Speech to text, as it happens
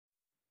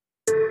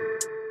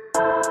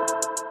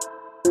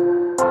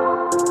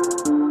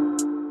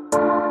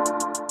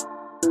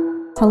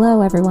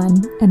Hello,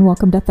 everyone, and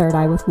welcome to Third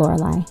Eye with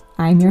Lorelei.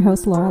 I'm your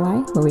host,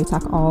 Lorelei, where we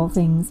talk all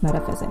things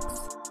metaphysics.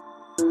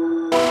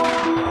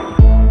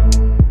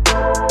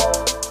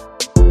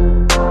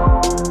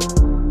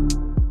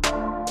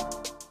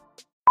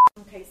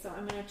 Okay, so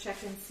I'm going to check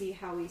and see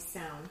how we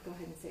sound. Go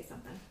ahead and say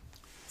something.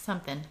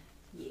 Something.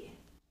 Yeah.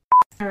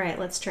 All right,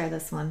 let's try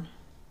this one.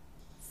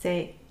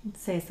 Say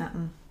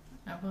something.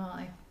 Well,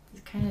 I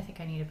kind of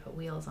think I need to put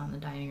wheels on the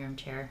dining room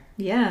chair.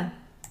 Yeah.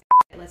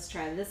 Let's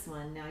try this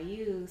one. Now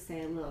you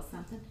say a little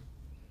something.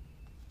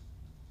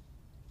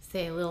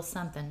 Say a little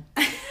something.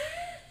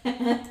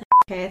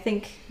 Okay, I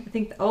think.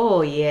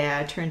 Oh yeah,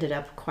 I turned it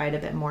up quite a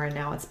bit more, and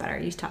now it's better.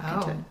 You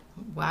talking to it.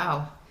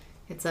 Wow,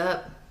 it's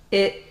up.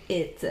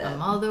 It's I'm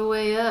all the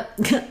way up.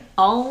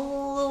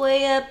 All the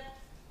way up.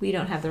 We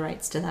don't have the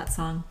rights to that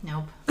song.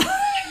 Nope.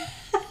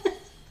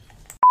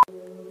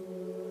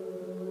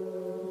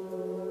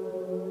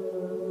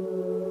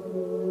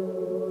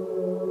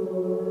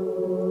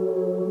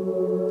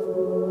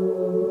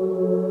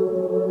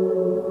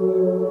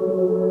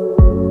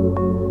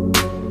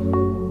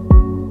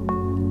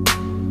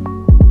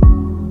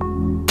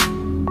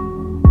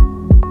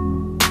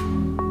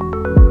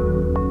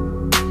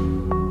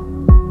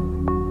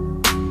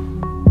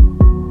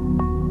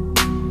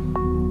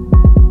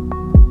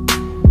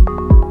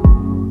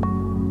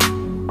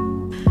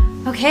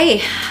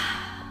 Okay,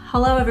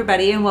 hello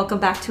everybody, and welcome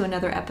back to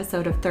another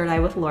episode of Third Eye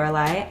with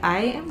Lorelei. I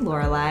am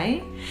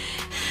Lorelei,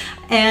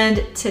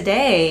 and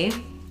today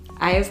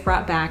I have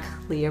brought back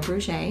Leah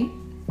Bruget,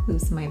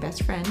 who's my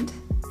best friend,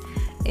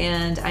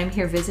 and I'm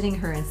here visiting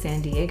her in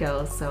San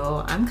Diego.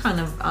 So I'm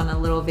kind of on a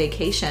little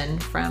vacation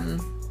from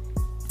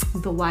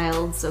the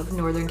wilds of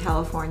Northern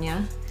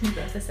California. You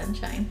brought the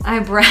sunshine. I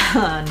brought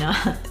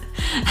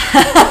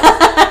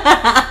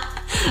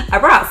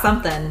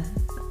something.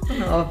 I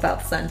don't know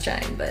about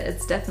sunshine, but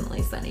it's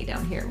definitely sunny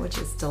down here, which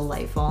is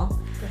delightful.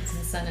 Bring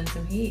some sun and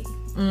some heat.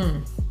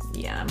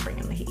 Yeah, I'm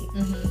bringing the heat.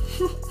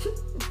 Mm-hmm.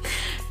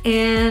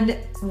 And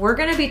we're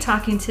going to be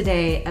talking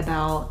today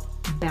about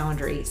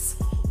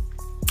boundaries,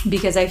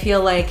 because I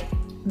feel like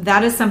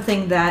that is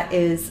something that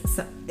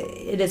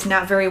it is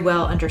not very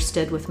well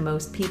understood with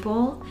most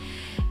people,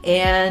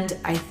 and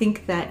I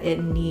think that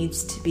it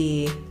needs to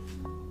be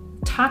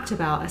talked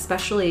about,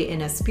 especially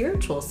in a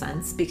spiritual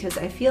sense, because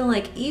I feel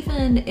like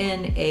even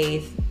in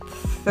a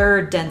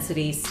third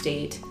density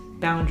state,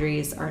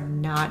 boundaries are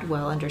not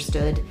well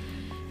understood,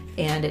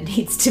 and it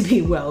needs to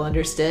be well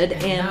understood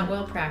and not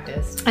well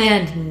practiced.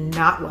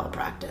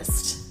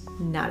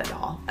 Not at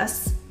all.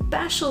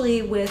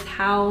 Especially with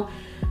how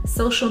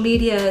social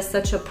media is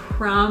such a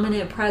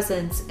prominent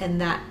presence, and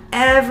that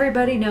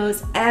everybody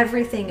knows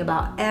everything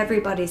about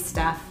everybody's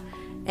stuff,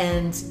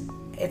 and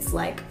it's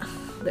like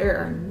there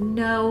are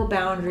no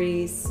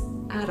boundaries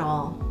at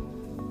all.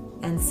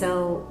 And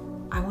so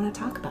I want to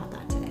talk about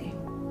that today.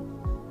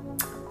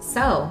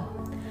 So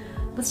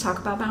let's talk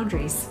about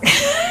boundaries.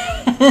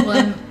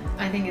 Well,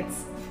 I think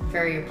it's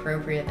very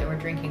appropriate that we're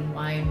drinking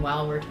wine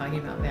while we're talking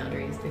about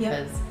boundaries,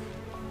 because,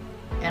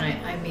 and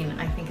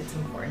I think it's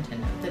important to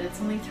note that it's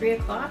only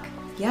 3:00.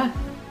 Yeah.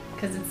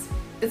 Because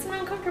it's an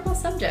uncomfortable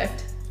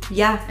subject.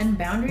 Yeah. And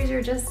boundaries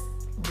are just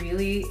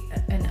really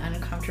an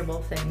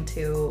uncomfortable thing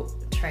to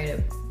try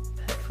to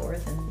put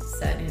forth and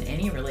set in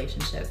any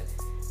relationship.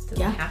 It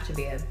doesn't have to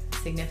be a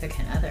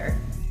significant other.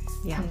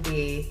 It can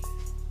be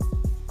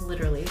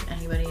literally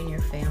anybody in your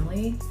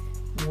family.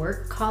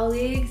 Work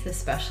colleagues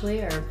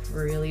especially are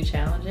really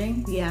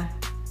challenging. Yeah,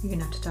 you're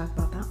gonna have to talk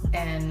about that one.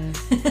 And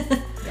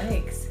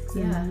yikes.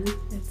 Yeah.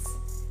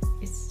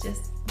 Mm-hmm. It's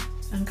just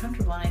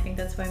uncomfortable, and I think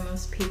that's why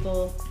most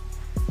people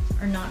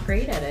are not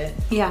great at it.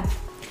 Yeah.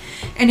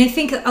 And I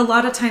think a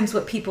lot of times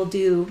what people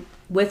do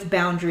with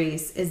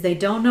boundaries is they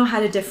don't know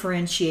how to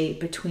differentiate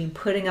between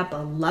putting up a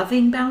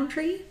loving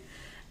boundary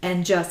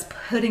and just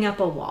putting up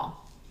a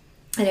wall.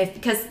 And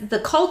because the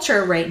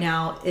culture right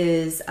now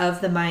is of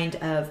the mind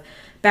of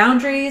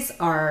boundaries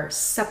are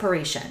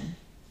separation.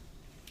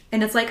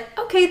 And it's like,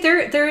 okay,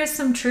 there is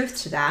some truth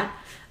to that,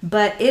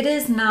 but it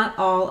is not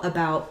all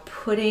about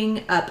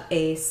putting up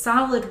a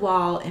solid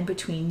wall in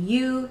between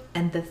you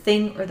and the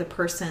thing or the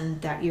person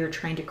that you're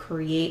trying to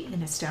create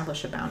and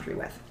establish a boundary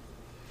with.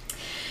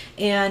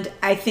 And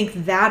I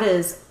think that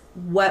is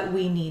what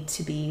we need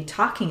to be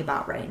talking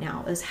about right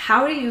now, is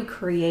how do you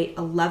create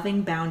a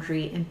loving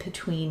boundary in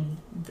between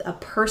a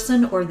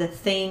person or the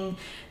thing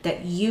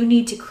that you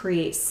need to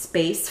create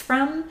space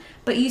from,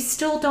 but you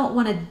still don't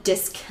want to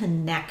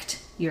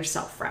disconnect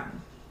yourself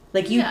from.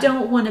 Like you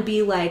don't want to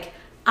be like,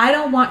 I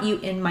don't want you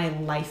in my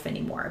life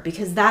anymore,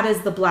 because that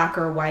is the black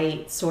or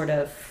white sort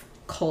of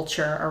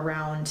culture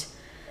around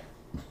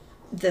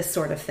this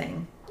sort of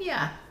thing.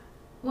 Yeah.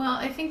 Well,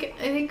 I think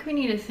we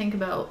need to think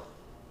about,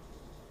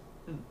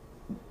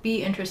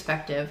 be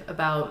introspective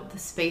about the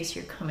space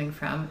you're coming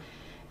from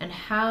and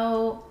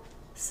how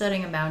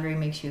setting a boundary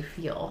makes you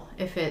feel.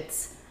 If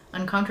it's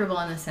uncomfortable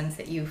in the sense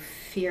that you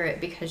fear it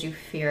because you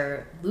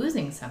fear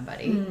losing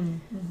somebody,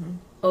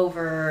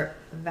 over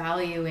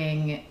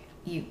valuing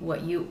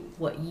what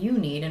you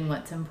need and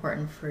what's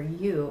important for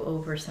you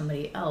over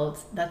somebody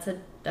else, that's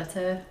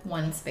a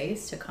one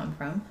space to come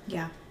from.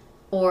 Yeah.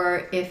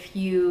 Or if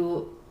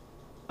you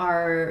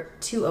are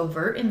too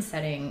overt in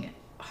setting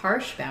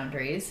harsh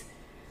boundaries,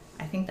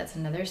 I think that's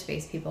another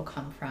space people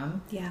come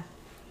from. Yeah.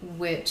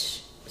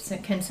 Which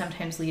can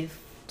sometimes lead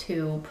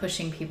to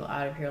pushing people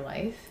out of your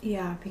life.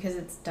 Yeah. Because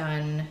it's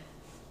done,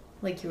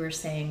 like you were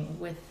saying,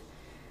 with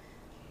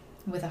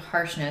a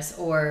harshness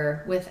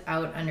or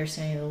without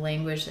understanding the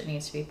language that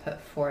needs to be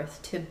put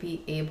forth to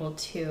be able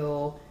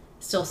to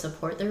still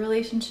support the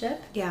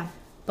relationship. Yeah.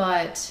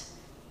 But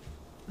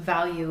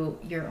value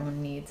your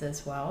own needs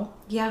as well.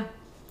 Yeah.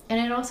 And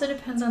it also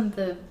depends on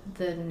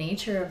the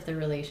nature of the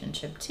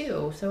relationship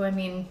too. So, I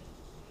mean,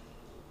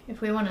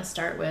 if we want to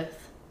start with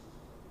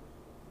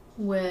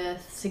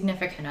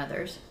significant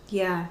others.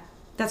 Yeah.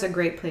 That's a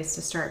great place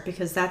to start,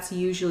 because that's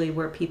usually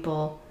where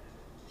people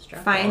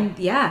struggle. Find,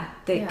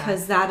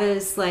 because that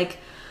is like,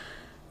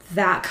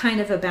 that kind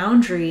of a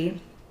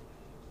boundary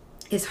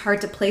is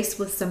hard to place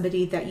with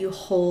somebody that you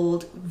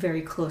hold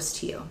very close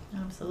to you.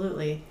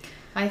 Absolutely.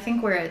 I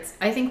think where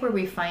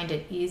we find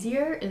it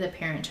easier is a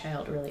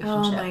parent-child relationship.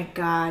 Oh my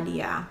God,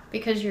 yeah.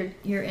 Because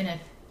you're in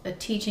a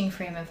teaching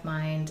frame of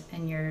mind,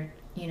 and you're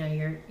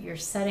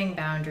setting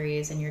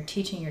boundaries, and you're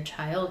teaching your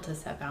child to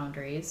set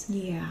boundaries.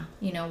 Yeah.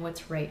 You know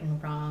what's right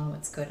and wrong,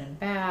 what's good and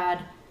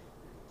bad.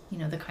 You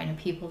know, the kind of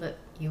people that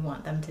you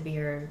want them to be,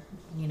 or,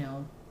 you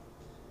know,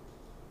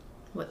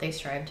 what they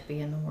strive to be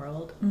in the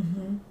world.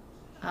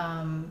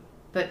 Mm-hmm.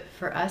 But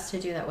for us to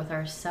do that with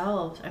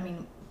ourselves, I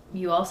mean,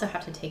 you also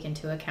have to take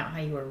into account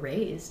how you were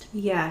raised.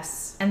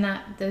 Yes. And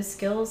that those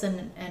skills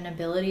and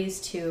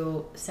abilities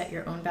to set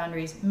your own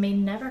boundaries may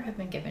never have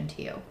been given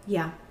to you.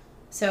 Yeah.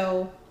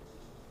 So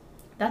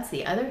that's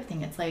the other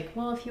thing. It's like,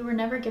 well, if you were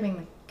never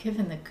given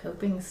the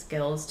coping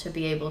skills to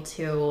be able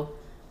to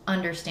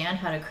understand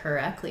how to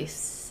correctly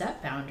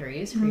set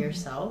boundaries for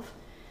yourself,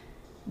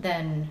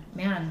 then,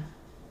 man,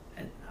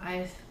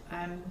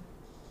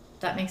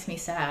 that makes me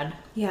sad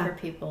for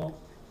people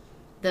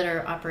that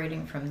are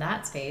operating from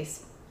that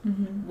space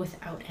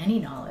without any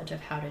knowledge of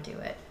how to do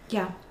it.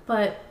 Yeah.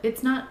 But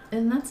it's not,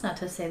 and that's not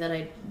to say that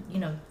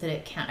that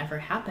it can't ever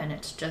happen.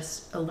 It's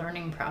just a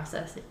learning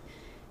process,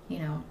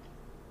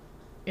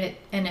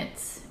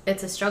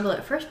 it's a struggle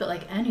at first, but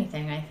like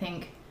anything, I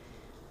think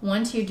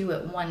once you do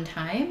it one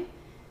time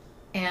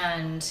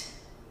and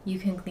you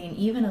can glean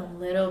even a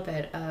little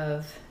bit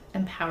of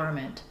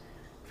empowerment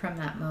from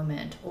that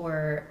moment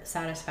or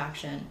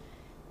satisfaction,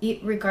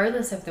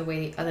 regardless of the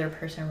way the other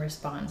person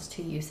responds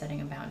to you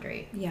setting a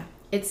boundary. Yeah.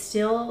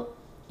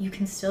 You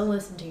can still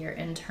listen to your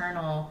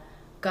internal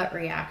gut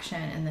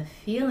reaction and the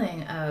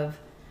feeling of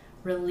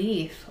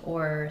relief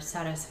or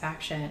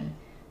satisfaction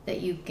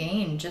that you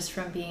gain just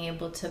from being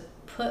able to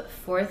put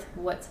forth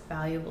what's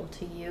valuable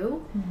to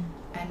you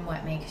and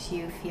what makes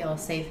you feel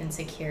safe and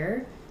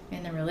secure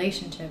in the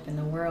relationship, in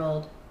the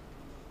world.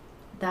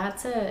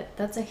 That's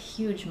a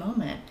huge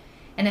moment.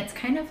 And it's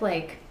kind of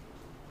like,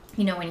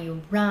 when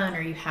you run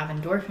or you have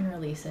endorphin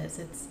releases,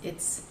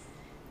 it's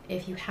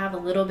if you have a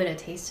little bit of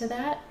taste of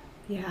that,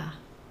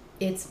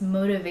 it's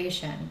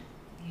motivation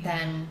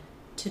then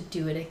to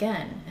do it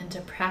again and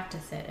to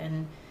practice it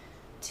and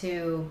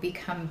to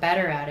become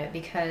better at it,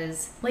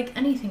 because like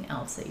anything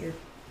else that you're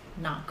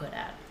not good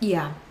at,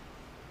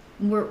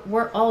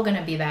 we're all going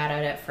to be bad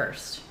at it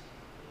first,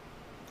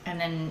 and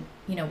then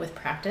with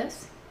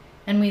practice,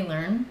 and we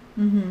learn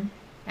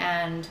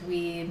and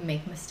we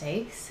make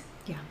mistakes,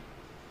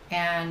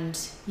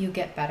 and you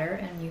get better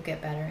and you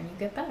get better and you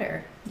get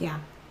better.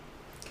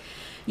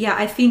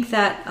 I think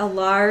that a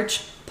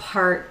large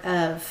part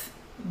of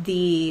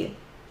the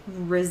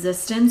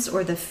resistance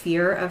or the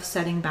fear of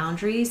setting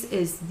boundaries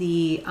is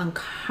the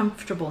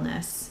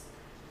uncomfortableness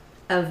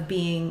of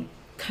being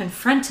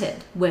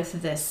confronted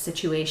with this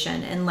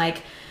situation. And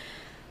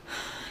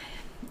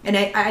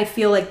I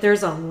feel like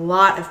there's a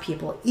lot of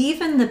people,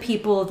 even the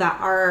people that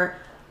are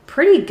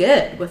pretty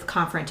good with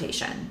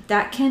confrontation,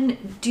 that can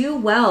do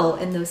well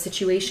in those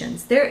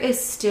situations. There is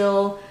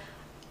still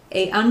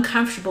a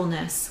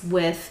uncomfortableness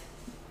with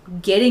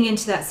getting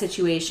into that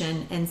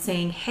situation and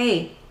saying,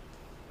 hey,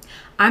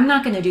 I'm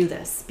not going to do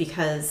this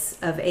because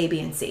of A,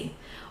 B, and C,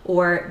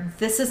 or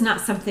this is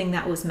not something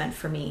that was meant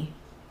for me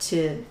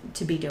to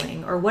be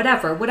doing, or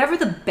whatever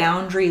the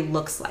boundary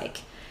looks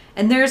like.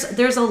 And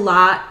there's a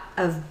lot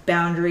of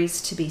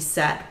boundaries to be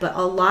set, but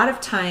a lot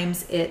of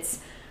times it's,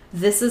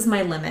 this is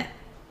my limit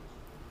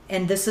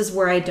and this is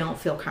where I don't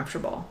feel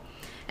comfortable.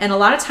 And a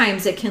lot of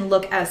times it can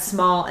look as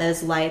small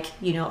as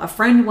a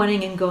friend wanting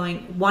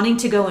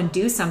to go and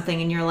do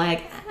something, and you're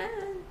like,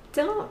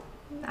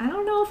 I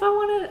don't know if I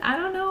want to, I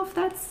don't know if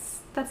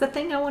that's the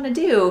thing I want to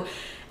do.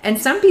 And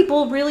some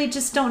people really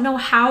just don't know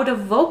how to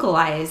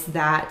vocalize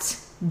that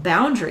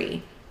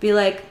boundary. Be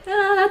like,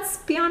 that's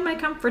beyond my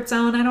comfort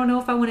zone. I don't know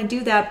if I want to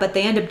do that. But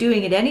they end up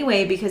doing it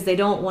anyway because they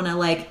don't want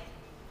to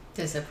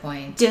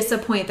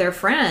disappoint their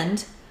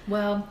friend.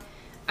 Well,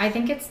 I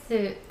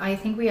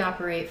think we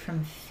operate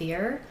from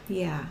fear.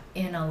 Yeah.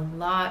 In a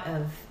lot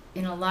of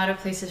in a lot of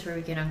places where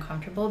we get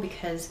uncomfortable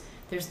because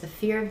there's the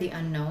fear of the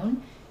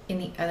unknown in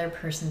the other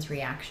person's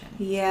reaction.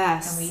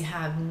 Yes. And we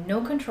have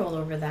no control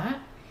over that.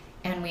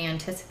 And we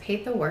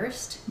anticipate the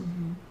worst,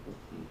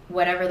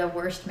 whatever the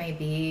worst may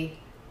be,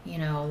 you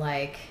know,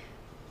 like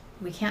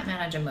we can't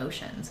manage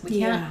emotions. We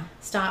can't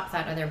stop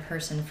that other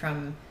person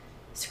from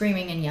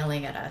screaming and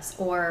yelling at us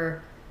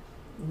or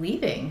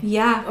leaving.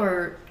 Yeah.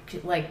 Or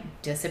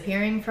like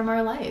disappearing from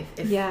our life.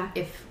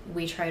 If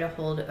we try to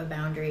hold a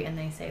boundary and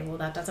they say, well,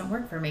 that doesn't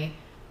work for me.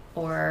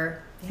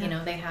 Or, you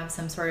know, they have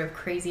some sort of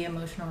crazy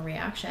emotional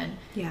reaction.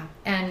 Yeah.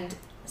 And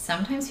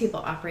sometimes people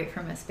operate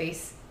from a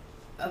space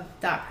of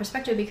that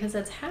perspective because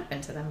that's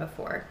happened to them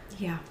before.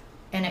 Yeah.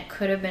 And it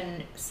could have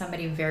been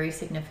somebody very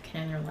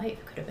significant in their life.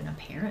 It could have been a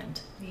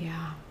parent.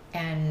 Yeah.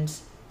 And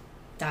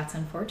that's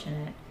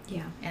unfortunate.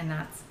 Yeah. And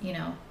that's, you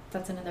know,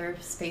 that's another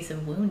space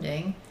of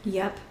wounding.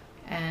 Yep.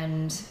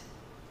 And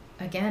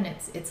again,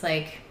 it's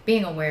like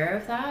being aware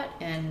of that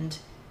and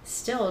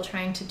still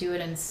trying to do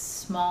it in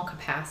small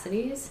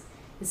capacities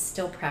is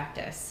still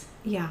practice.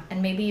 Yeah.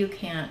 And maybe you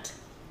can't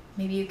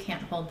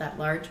hold that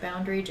large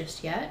boundary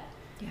just yet.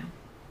 Yeah.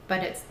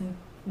 But it's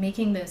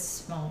making those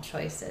small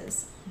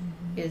choices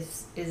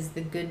is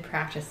the good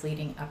practice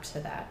leading up to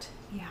that.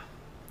 Yeah.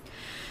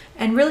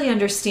 And really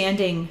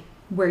understanding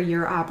where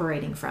you're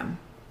operating from.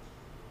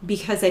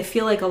 Because I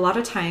feel like a lot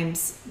of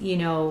times, you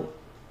know,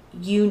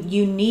 you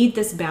need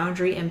this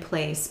boundary in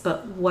place,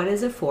 but what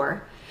is it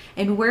for?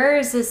 And where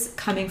is this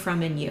coming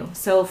from in you?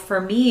 So for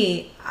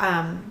me,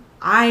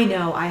 I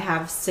know I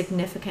have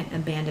significant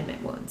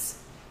abandonment wounds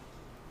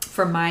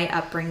from my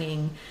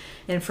upbringing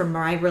and from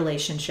my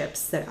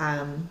relationships that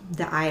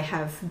I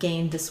have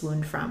gained this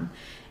wound from.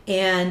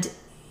 And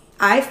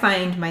I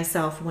find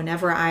myself,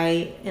 whenever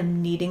I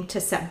am needing to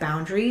set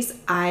boundaries,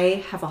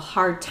 I have a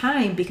hard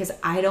time because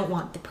I don't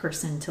want the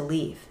person to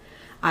leave.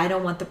 I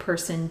don't want the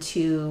person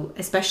to,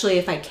 especially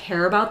if I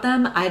care about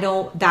them,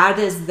 that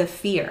is the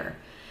fear.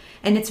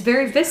 And it's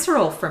very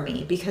visceral for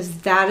me because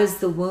that is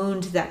the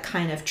wound that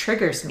kind of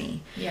triggers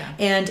me. Yeah.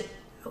 And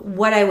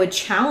what I would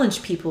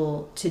challenge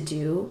people to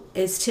do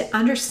is to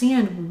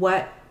understand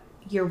what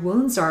your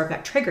wounds are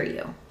that trigger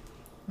you.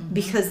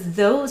 Because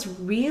those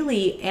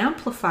really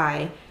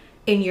amplify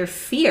in your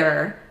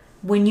fear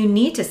when you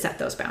need to set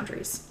those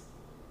boundaries.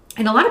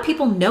 And a lot of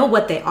people know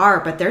what they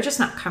are, but they're just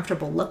not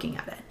comfortable looking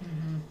at it.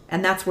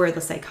 And that's where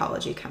the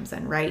psychology comes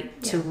in, right?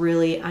 Yeah. To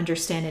really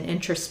understand and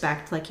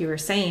introspect, like you were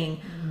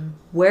saying,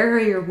 where are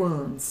your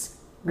wounds?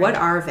 Right. What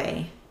are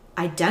they?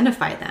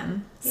 Identify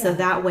them. Yeah. So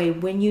that way,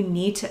 when you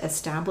need to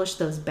establish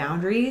those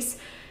boundaries,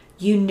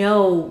 you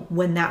know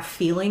when that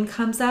feeling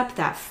comes up,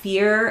 that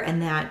fear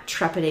and that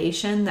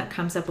trepidation that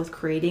comes up with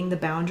creating the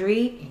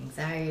boundary.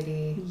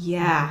 Anxiety.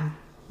 Yeah.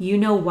 You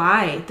know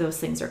why those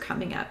things are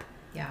coming up.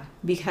 Yeah.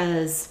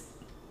 Because,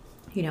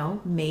 you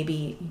know,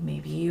 maybe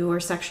you were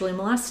sexually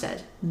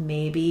molested.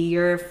 Maybe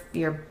your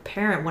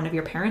parent, one of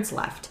your parents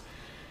left.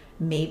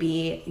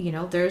 Maybe, you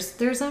know,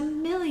 there's a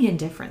million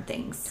different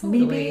things.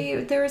 Totally.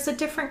 Maybe there's a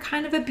different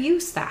kind of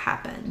abuse that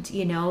happened,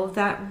 you know,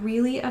 that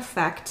really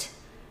affect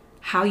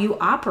how you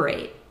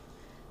operate.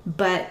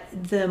 But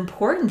the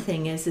important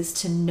thing is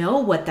to know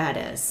what that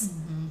is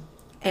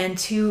and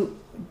to,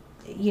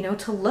 you know,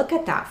 to look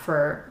at that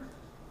for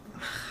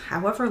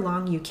however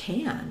long you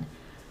can.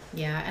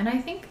 Yeah. And I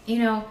think, you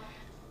know,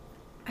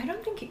 I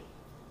don't think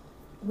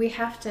we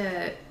have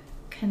to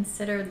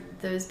consider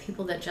those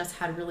people that just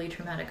had really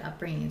traumatic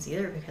upbringings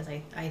either, because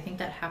I think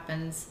that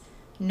happens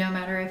no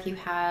matter if you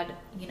had,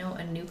 you know,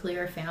 a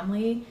nuclear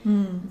family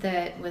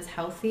that was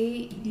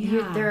healthy.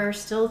 There are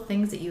still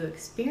things that you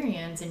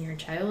experience in your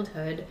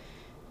childhood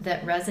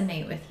that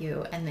resonate with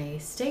you and they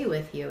stay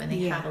with you and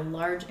they have a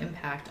large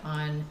impact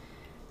on,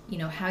 you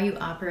know, how you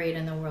operate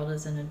in the world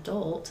as an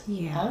adult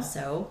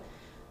also.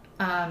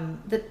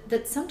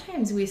 That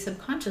sometimes we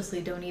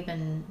subconsciously don't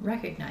even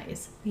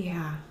recognize.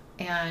 Yeah.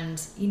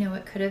 And, you know,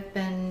 it could have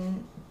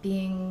been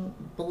being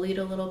bullied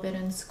a little bit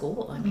in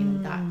school. I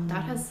mean,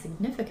 that has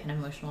significant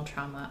emotional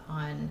trauma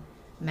on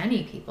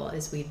many people,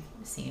 as we've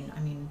seen. I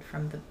mean,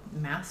 from the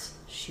mass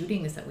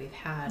shootings that we've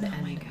had.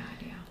 Oh my God,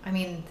 yeah. I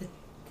mean,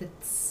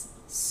 that's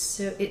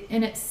so...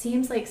 it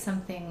seems like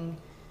something...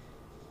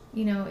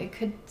 You know, it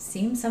could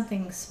seem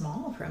something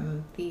small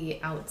from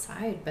the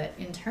outside, but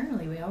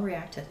internally we all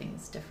react to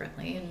things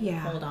differently and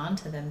hold on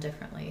to them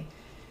differently.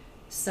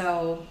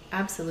 So,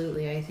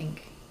 absolutely, I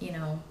think, you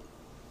know,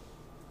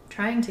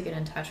 trying to get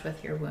in touch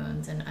with your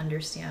wounds and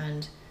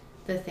understand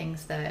the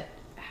things that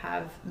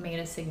have made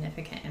a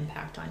significant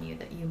impact on you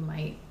that you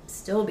might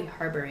still be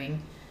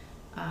harboring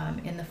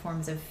in the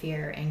forms of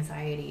fear,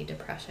 anxiety,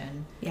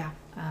 depression,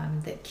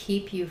 that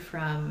keep you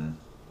from...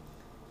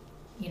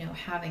 you know,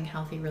 having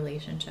healthy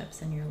relationships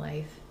in your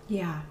life.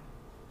 Yeah.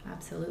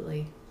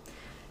 Absolutely.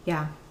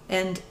 Yeah.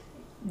 And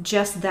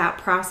just that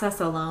process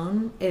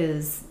alone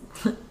is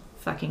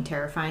fucking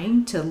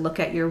terrifying, to look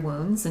at your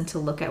wounds and to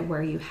look at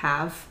where you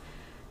have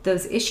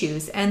those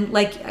issues. And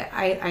like,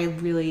 I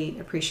really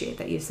appreciate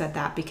that you said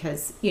that,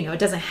 because, you know, it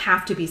doesn't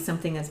have to be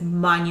something as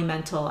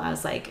monumental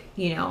as like,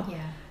 you know,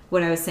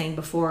 what I was saying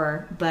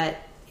before, but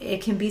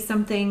it can be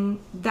something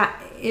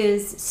that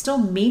is still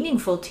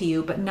meaningful to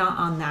you, but not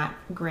on that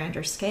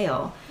grander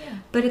scale. Yeah.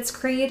 But it's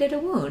created a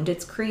wound.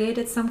 It's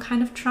created some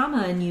kind of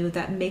trauma in you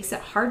that makes it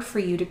hard for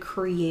you to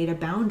create a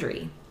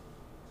boundary.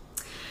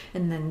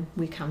 And then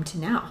we come to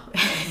now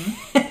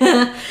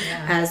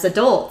as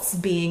adults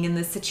being in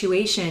this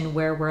situation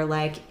where we're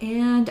like,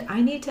 and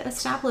I need to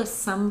establish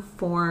some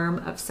form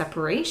of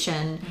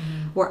separation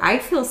where I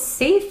feel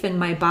safe in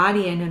my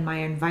body and in my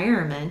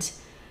environment,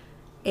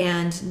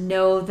 and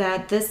know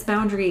that this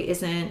boundary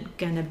isn't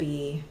going to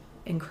be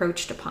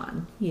encroached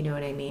upon. You know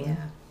what I mean?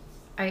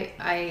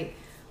 Yeah.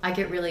 I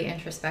get really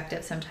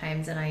introspective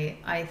sometimes, and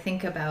I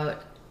think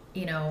about,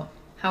 you know,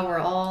 how we're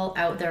all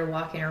out there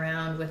walking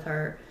around with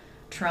our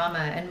trauma,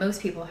 and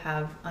most people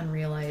have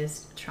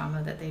unrealized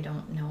trauma that they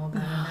don't know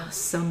about enough.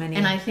 So many.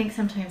 And I think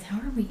sometimes, how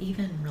are we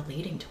even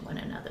relating to one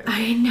another?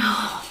 I know.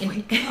 Oh my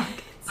God.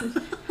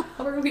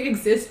 How are we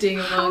existing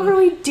among How are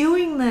we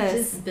doing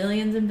this? just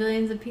billions and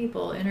billions of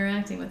people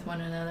interacting with one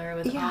another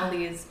with all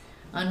these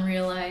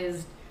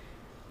unrealized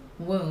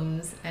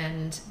wounds?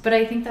 But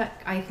I think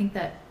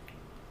that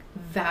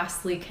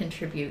vastly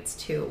contributes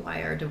to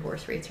why our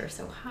divorce rates are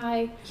so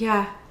high.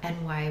 Yeah.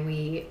 And why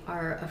we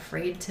are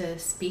afraid to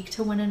speak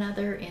to one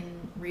another in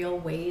real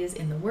ways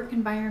in the work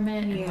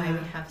environment, and why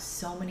we have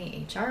so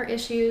many HR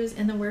issues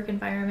in the work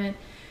environment,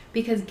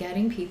 because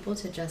getting people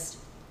to just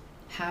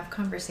have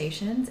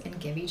conversations and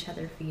give each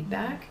other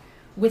feedback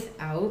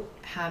without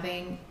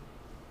having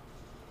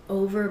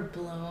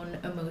overblown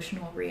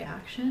emotional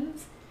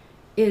reactions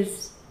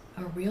is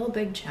a real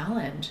big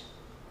challenge.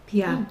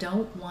 People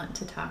don't want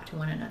to talk to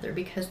one another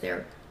because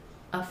they're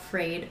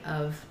afraid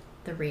of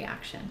the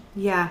reaction.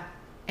 Yeah.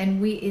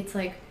 And it's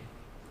like,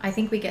 I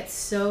think we get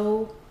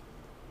so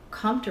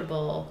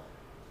comfortable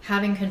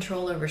having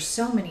control over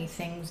so many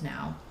things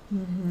now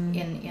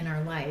in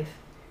our life,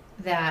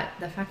 that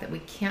the fact that we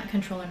can't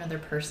control another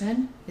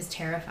person is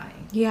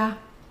terrifying. Yeah.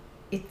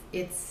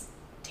 It's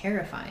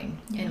terrifying.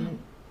 Yeah.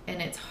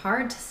 And it's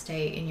hard to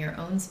stay in your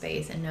own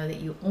space and know that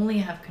you only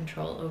have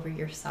control over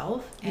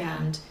yourself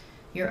and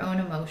your own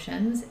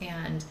emotions,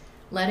 and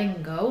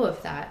letting go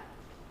of that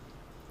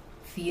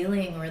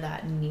feeling or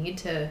that need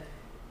to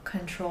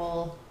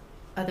control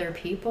other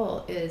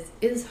people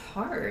is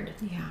hard.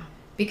 Yeah.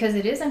 Because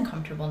it is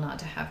uncomfortable not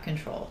to have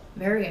control.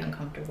 Very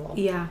uncomfortable.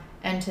 Yeah.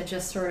 And to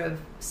just sort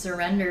of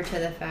surrender to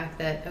the fact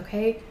that,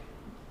 okay,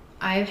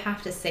 I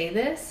have to say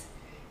this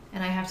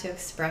and I have to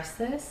express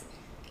this.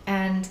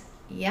 And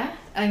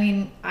I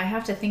mean, I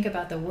have to think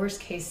about the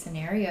worst case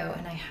scenario,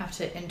 and I have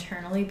to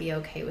internally be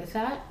okay with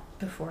that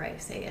before I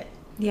say it.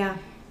 Yeah.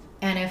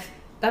 And if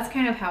that's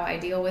kind of how I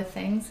deal with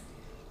things,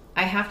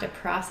 I have to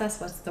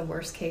process what's the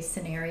worst case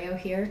scenario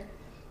here.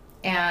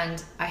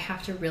 And I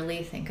have to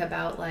really think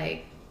about,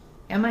 like,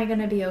 am I going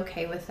to be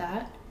okay with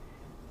that?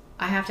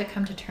 I have to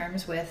come to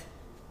terms with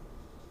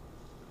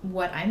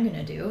what I'm going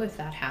to do if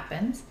that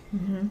happens.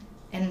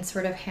 And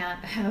sort of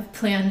have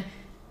plan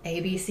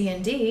A, B, C,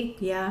 and D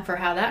for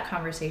how that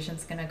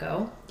conversation's going to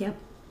go. Yep.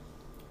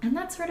 And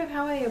that's sort of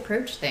how I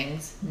approach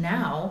things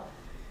now.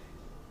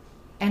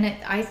 And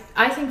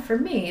I think for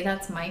me,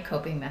 that's my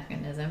coping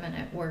mechanism, and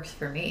it works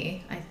for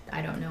me.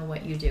 I don't know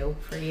what you do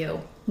for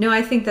you. No,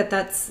 I think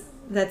that's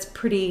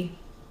pretty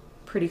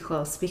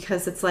close,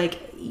 because it's like,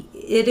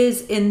 it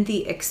is in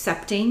the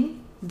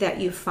accepting that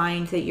you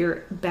find that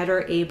you're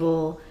better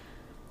able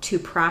to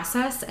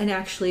process and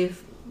actually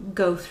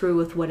go through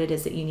with what it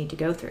is that you need to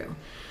go through.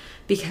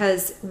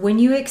 Because when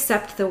you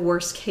accept the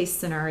worst case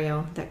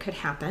scenario that could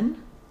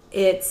happen,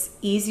 it's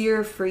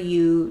easier for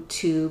you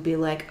to be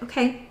like,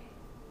 okay,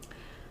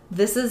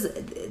 this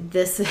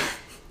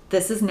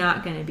is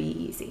not going to be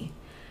easy,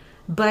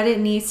 but it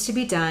needs to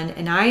be done.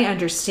 And I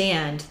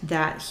understand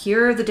that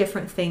here are the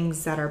different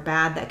things that are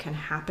bad that can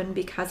happen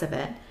because of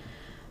it.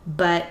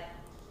 But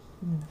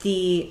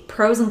the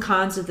pros and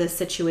cons of this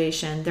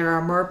situation, there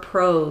are more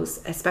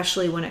pros,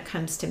 especially when it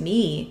comes to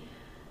me,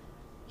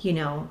 you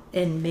know,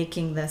 in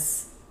making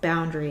this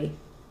boundary.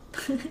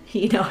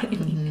 You know what I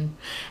mean?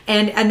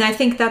 And I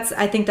think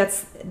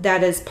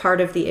that is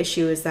part of the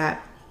issue, is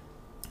that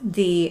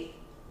the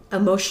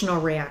emotional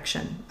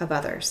reaction of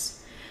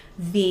others,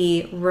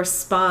 the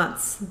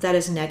response that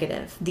is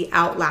negative, the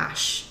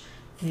outlash,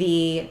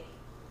 the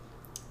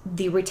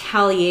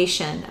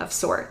retaliation of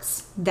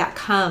sorts that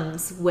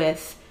comes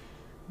with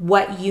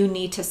what you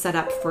need to set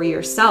up for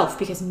yourself,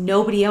 because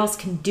nobody else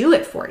can do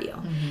it for you.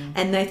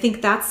 And I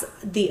think that's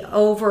the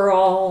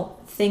overall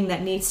thing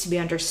that needs to be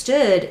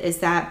understood, is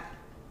that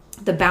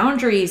the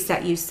boundaries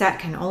that you set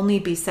can only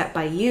be set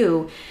by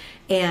you,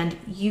 and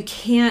you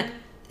can't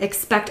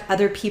expect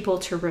other people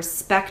to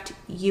respect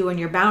you and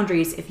your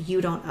boundaries if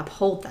you don't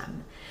uphold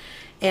them.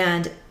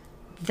 And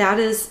that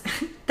is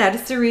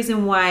the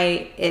reason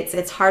why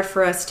it's hard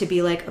for us to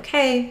be like,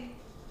 okay,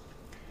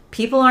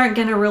 people aren't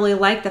going to really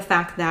like the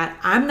fact that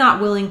I'm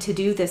not willing to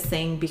do this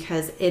thing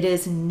because it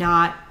is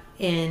not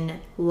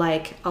in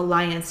like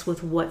alliance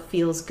with what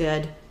feels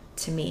good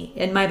to me,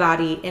 in my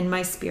body, in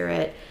my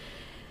spirit.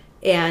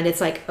 And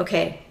it's like,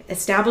 okay,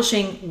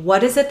 establishing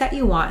what is it that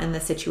you want in the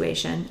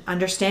situation,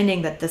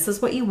 understanding that this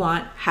is what you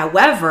want.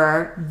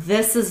 However,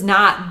 this is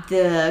not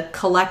the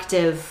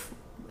collective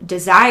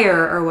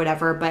desire or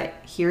whatever, but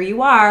here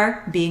you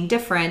are being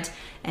different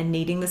and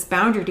needing this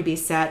boundary to be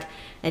set,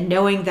 and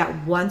knowing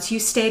that once you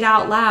state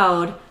out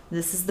loud,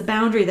 this is the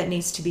boundary that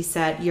needs to be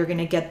set, you're going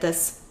to get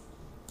this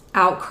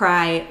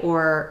outcry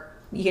or,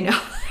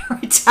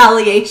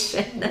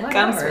 retaliation that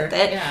comes with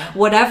it. Yeah.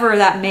 Whatever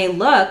that may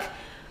look.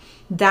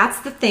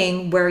 That's the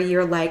thing where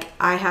you're like,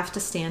 I have to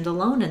stand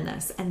alone in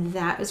this. And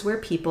that is where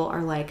people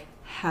are like,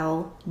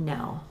 hell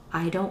no,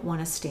 I don't want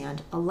to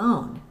stand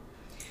alone.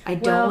 I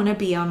don't want to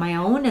be on my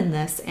own in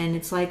this. And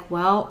it's like,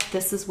 well,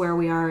 this is where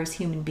we are as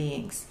human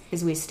beings,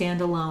 is we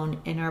stand alone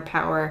in our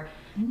power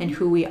and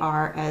who we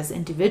are as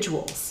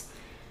individuals.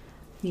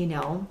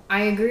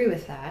 I agree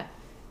with that.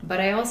 But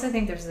I also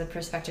think there's the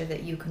perspective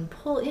that you can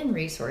pull in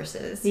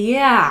resources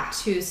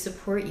to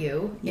support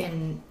you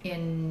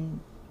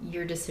in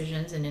your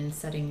decisions and in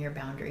setting your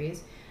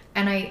boundaries.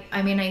 And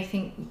I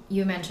think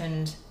you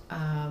mentioned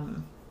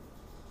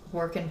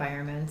work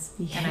environments,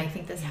 and I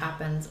think this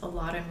happens a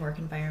lot in work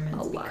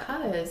environments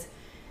because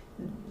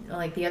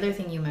like the other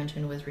thing you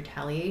mentioned was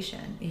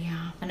retaliation.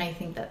 And I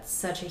think that's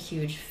such a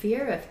huge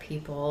fear of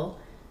people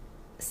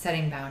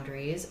setting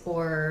boundaries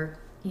or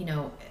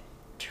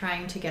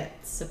trying to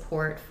get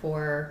support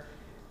for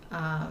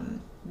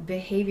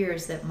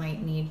behaviors that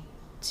might need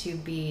to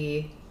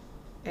be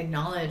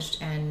acknowledged,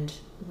 and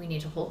we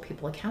need to hold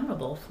people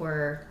accountable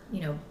for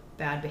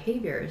bad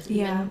behaviors,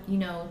 even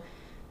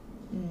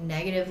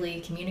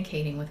negatively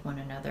communicating with one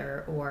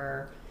another,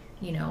 or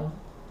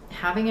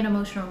having an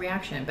emotional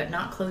reaction but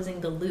not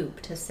closing the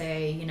loop to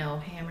say,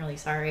 hey, I'm really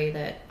sorry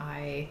that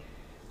I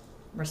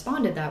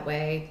responded that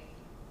way.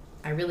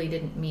 I really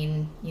didn't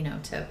mean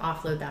to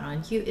offload that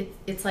on you.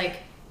 It's like,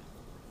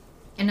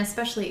 and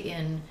especially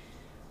in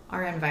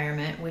our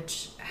environment,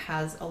 which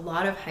has a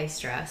lot of high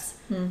stress,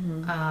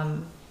 a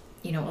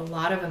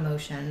lot of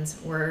emotions,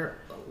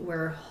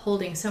 we're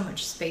holding so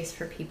much space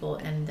for people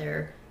and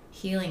their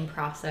healing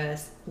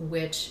process,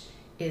 which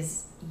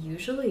is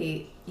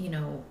usually,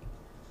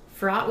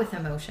 fraught with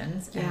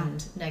emotions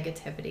and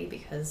negativity,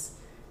 because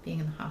being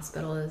in the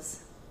hospital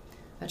is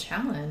a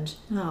challenge.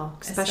 Oh,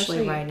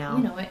 especially right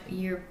now.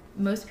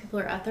 Most people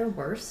are at their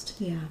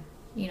worst.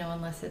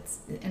 Unless it's,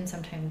 and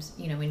sometimes,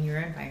 in your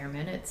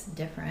environment, it's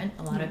different.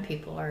 A lot of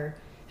people are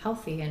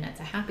healthy and it's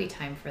a happy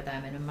time for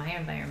them. And in my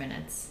environment,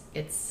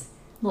 it's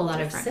a lot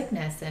different. Of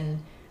sickness.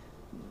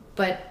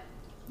 But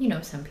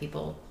some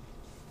people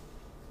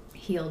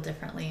heal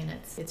differently, and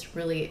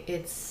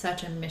it's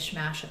such a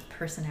mishmash of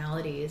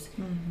personalities.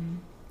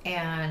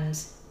 And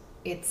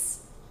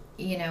it's,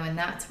 and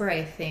that's where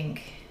I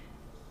think,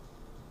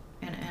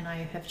 and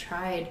I have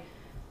tried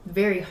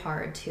very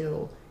hard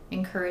to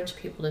encourage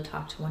people to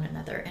talk to one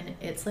another, and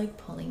it's like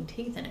pulling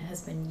teeth, and it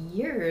has been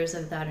years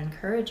of that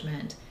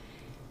encouragement.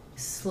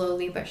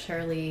 Slowly but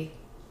surely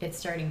it's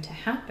starting to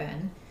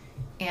happen,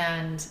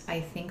 and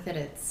I think that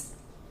it's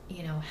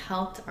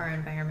helped our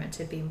environment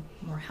to be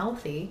more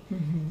healthy.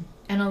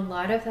 And a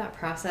lot of that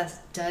process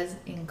does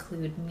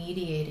include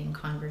mediating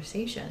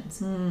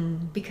conversations,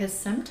 because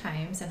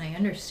sometimes, and I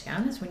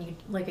understand this, when you,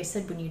 like I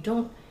said, when you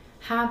don't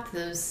have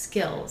those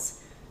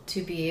skills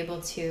to be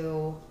able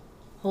to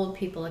hold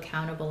people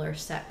accountable or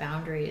set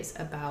boundaries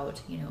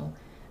about,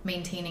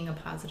 maintaining a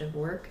positive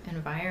work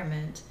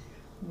environment,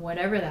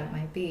 whatever that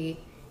might be,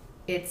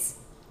 it's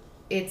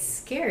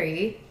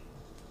scary,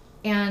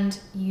 and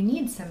you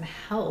need some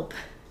help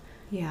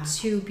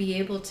to be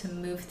able to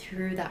move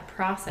through that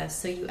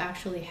process, so you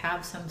actually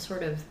have some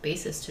sort of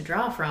basis to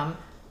draw from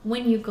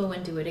when you go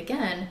and do it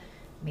again,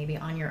 maybe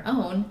on your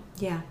own,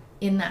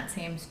 in that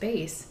same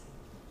space,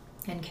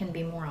 and can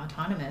be more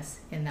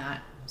autonomous in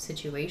that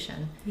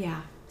situation.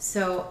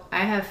 So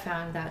I have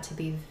found that to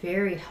be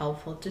very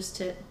helpful,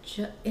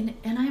 and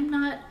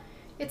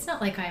it's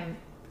not like I'm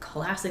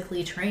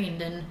classically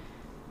trained in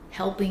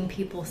helping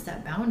people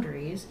set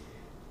boundaries,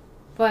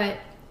 but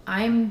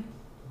I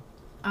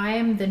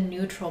am the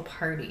neutral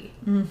party.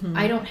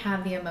 I don't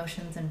have the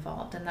emotions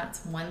involved, and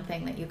that's one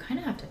thing that you kind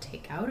of have to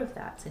take out of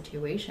that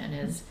situation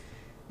is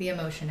the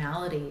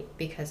emotionality,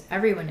 because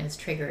everyone is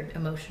triggered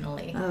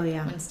emotionally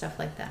when stuff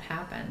like that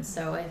happens.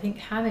 So I think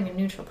having a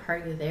neutral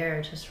party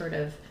there to sort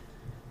of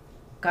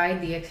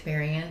guide the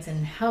experience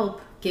and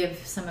help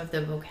give some of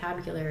the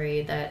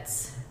vocabulary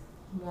that's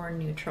more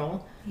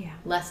neutral,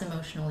 less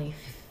emotionally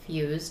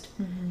fused,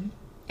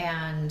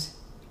 and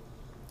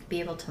be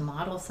able to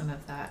model some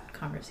of that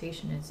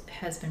conversation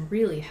has been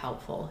really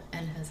helpful,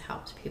 and has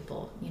helped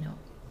people,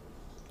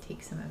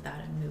 take some of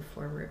that and move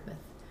forward with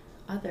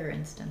other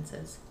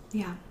instances.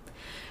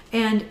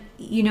 And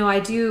I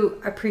do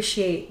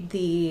appreciate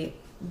the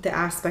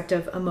aspect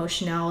of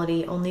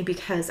emotionality, only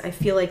because I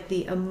feel like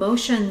the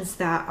emotions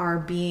that are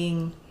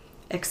being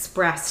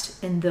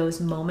expressed in those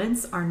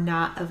moments are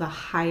not of a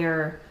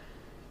higher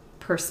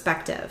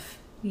perspective.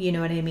 You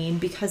know what I mean?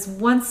 Because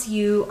once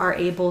you are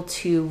able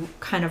to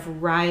kind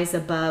of rise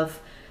above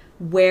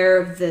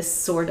where this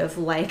sort of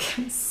like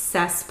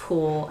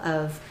cesspool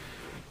of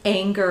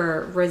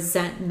anger,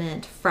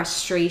 resentment,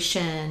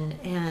 frustration,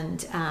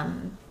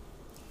 and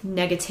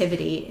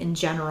negativity in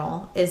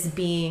general is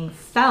being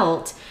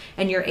felt,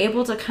 and you're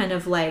able to kind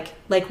of like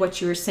what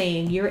you were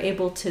saying, you're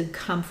able to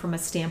come from a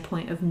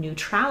standpoint of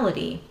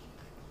neutrality,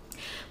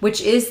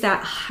 which is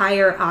that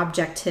higher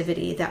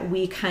objectivity that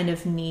we kind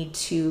of need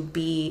to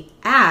be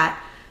at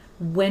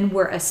when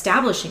we're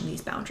establishing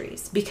these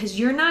boundaries, because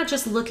you're not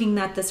just looking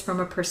at this from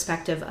a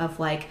perspective of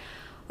like,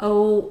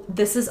 oh,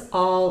 this is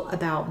all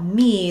about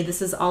me.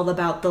 This is all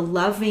about the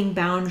loving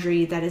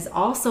boundary that is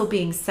also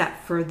being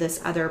set for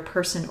this other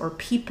person or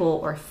people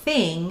or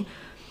thing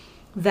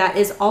that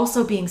is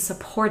also being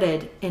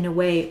supported in a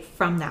way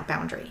from that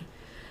boundary.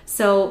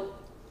 So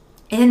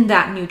in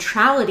that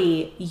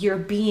neutrality, you're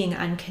being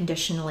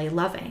unconditionally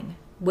loving,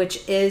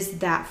 which is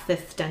that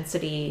fifth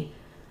density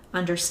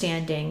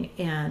understanding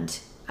and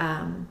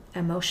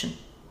emotion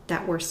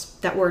that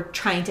we're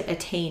trying to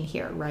attain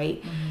here,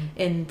 right?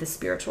 In the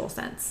spiritual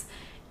sense.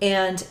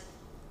 And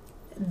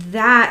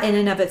that in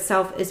and of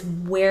itself is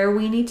where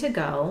we need to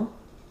go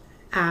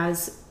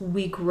as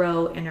we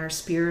grow in our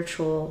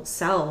spiritual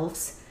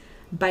selves,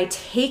 by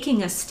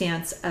taking a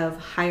stance of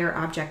higher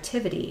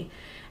objectivity.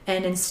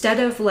 And instead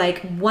of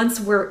like, once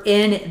we're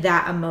in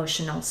that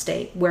emotional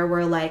state where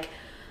we're like,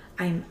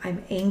 I'm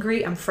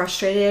angry, I'm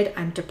frustrated,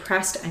 I'm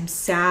depressed, I'm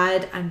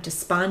sad, I'm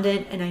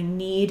despondent, and I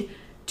need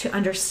to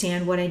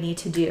understand what I need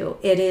to do.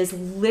 It is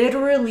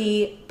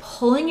literally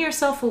pulling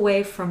yourself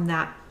away from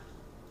that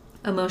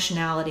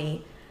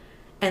emotionality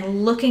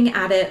and looking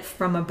at it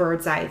from a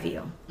bird's eye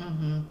view.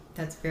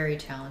 That's very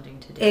challenging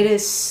to do. It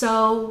is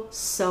so,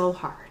 so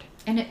hard.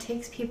 And it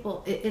takes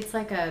people, it's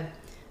like a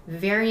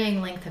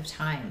varying length of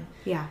time.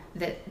 Yeah.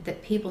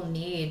 That people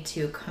need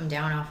to come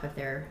down off of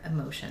their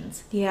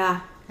emotions.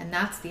 Yeah. And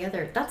that's the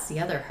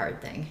other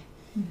hard thing.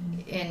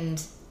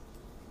 And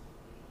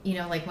you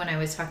know, like when I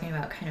was talking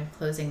about kind of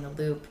closing the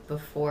loop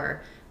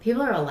before,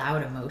 people are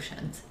allowed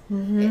emotions.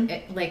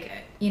 Like,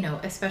 you know,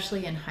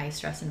 especially in high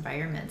stress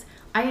environments,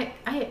 I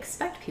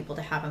expect people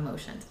to have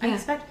emotions. I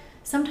expect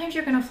sometimes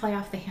you're going to fly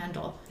off the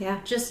handle. Yeah.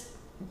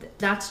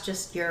 That's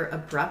just your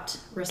abrupt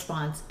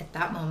response at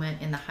that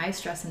moment in the high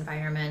stress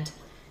environment,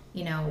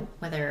 you know,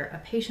 whether a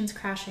patient's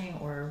crashing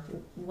or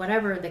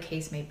whatever the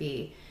case may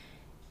be.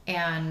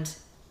 And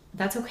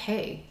that's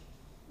okay.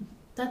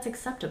 That's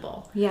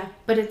acceptable. Yeah.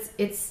 But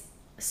it's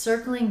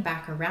circling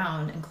back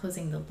around and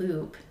closing the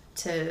loop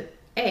to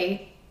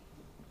A,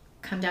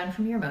 come down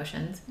from your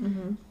emotions,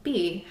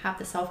 B, have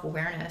the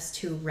self-awareness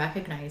to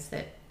recognize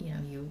that, you know,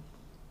 you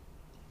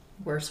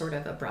were sort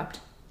of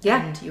abrupt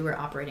and you were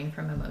operating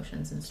from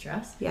emotions and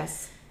stress.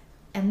 Yes.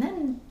 And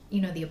then,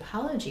 you know, the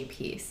apology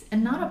piece,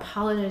 and not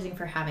apologizing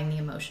for having the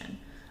emotion,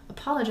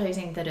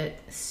 apologizing that it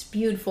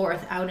spewed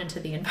forth out into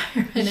the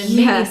environment and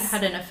maybe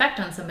had an effect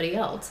on somebody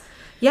else.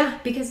 Yeah.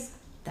 Because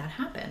that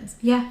happens.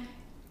 Yeah.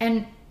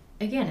 And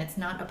again, it's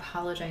not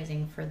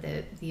apologizing for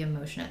the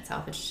emotion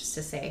itself. It's just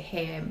to say,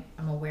 hey,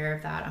 I'm aware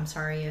of that. I'm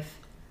sorry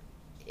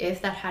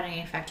if that had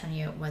any effect on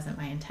you. It wasn't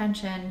my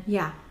intention.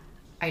 Yeah.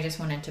 I just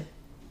wanted to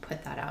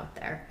put that out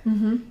there.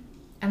 And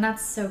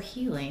that's so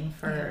healing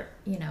for,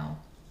 you know,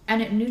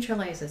 and it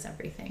neutralizes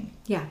everything.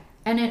 Yeah.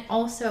 And it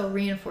also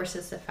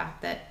reinforces the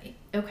fact that,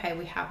 okay,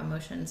 we have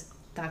emotions.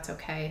 That's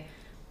okay.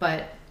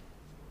 But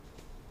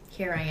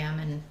here I am,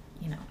 and,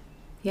 you know.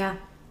 Yeah.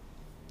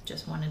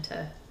 Just wanted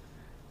to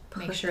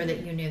make sure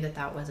that you knew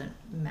that wasn't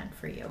meant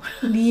for you.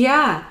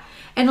 Yeah.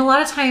 And a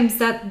lot of times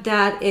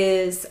that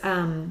is,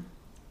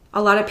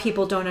 a lot of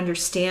people don't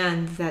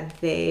understand that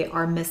they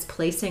are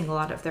misplacing a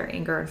lot of their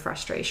anger and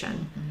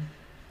frustration,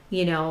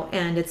 you know,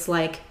 and it's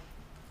like,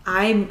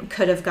 I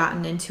could have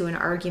gotten into an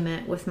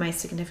argument with my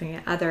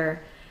significant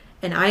other,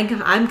 and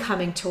I'm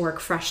coming to work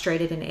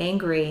frustrated and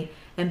angry,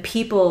 and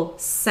people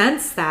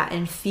sense that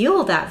and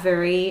feel that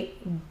very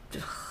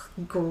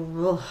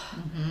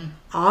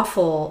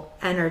awful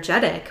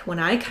energetic when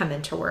I come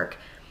into work.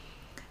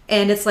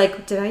 And it's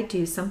like, did I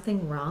do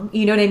something wrong?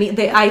 You know what I mean?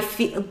 I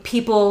feel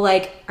people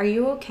like, are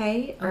you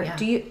okay? Or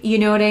do you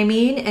know what I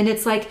mean? And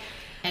it's like,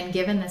 and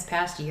given this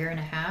past year and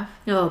a half,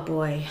 oh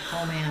boy,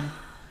 oh man,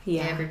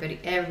 yeah,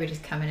 everybody's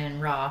coming in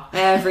raw.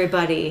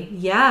 Everybody,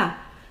 yeah,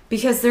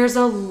 because there is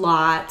a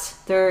lot,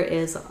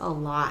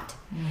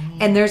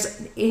 and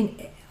there's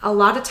a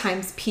lot of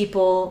times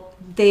people,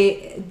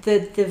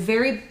 the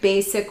very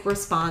basic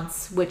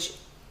response, which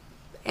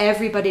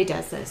everybody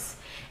does this,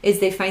 is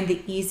they find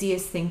the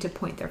easiest thing to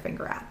point their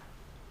finger at.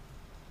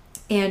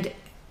 And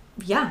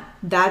yeah,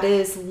 that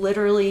is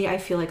literally, I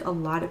feel like a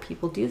lot of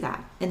people do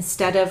that.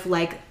 Instead of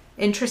like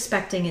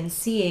introspecting and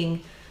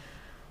seeing,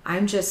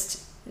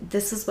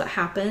 this is what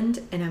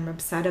happened and I'm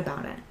upset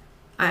about it.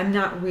 I'm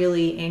not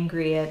really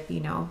angry at, you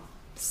know,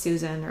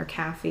 Susan or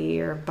Kathy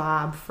or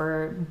Bob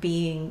for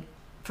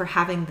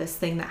having this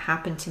thing that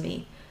happened to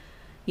me,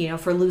 you know,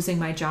 for losing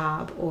my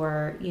job,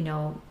 or, you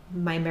know,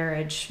 my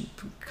marriage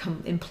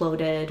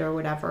imploded or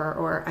whatever,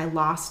 or I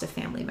lost a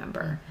family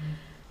member.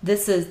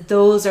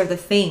 Those are the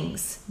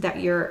things that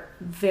you're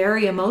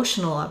very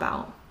emotional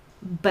about.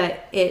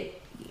 But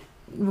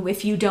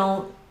if you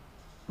don't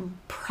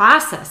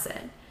process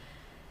it.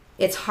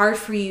 It's hard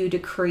for you to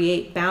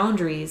create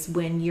boundaries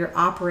when you're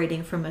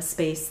operating from a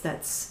space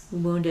that's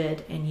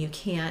wounded and you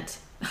can't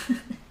for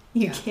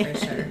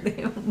sure.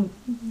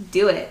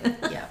 do it.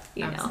 Yeah,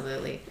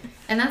 absolutely.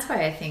 And that's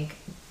why I think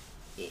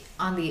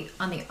on the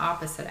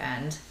opposite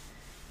end,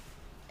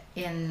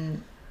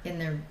 in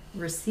the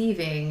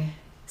receiving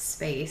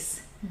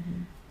space,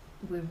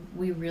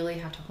 we really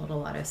have to hold a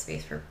lot of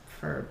space for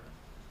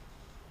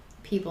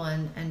people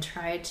and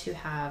try to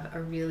have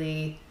a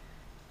really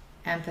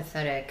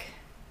empathetic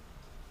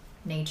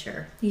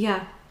nature.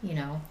 Yeah. You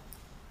know,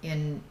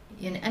 in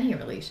any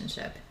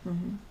relationship.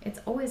 It's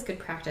always good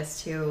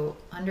practice to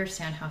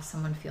understand how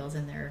someone feels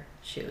in their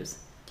shoes.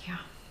 Yeah.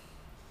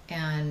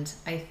 And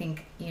I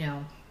think, you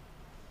know,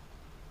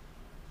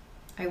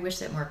 I wish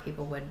that more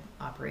people would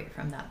operate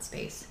from that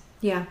space.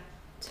 Yeah.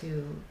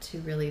 To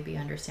really be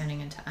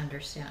understanding and to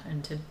understand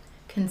and to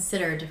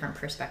consider different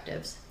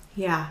perspectives.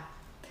 Yeah.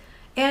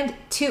 And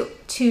to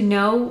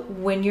know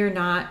when you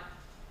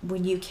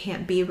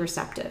can't be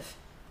receptive.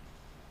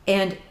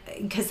 And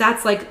because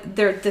that's like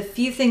the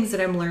few things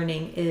that I'm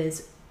learning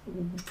is,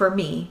 for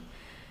me,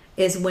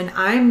 is when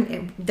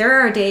there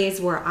are days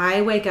where I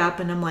wake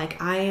up and I'm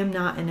like, I am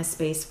not in a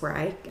space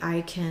where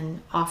I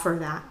can offer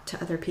that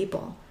to other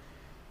people.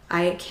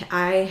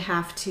 I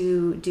have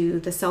to do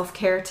the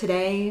self-care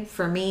today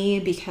for me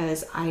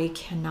because I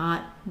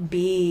cannot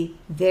be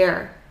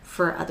there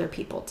for other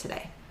people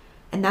today.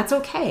 And that's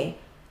okay.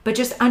 But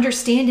just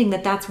understanding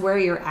that that's where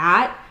you're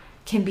at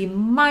can be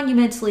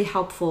monumentally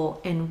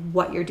helpful in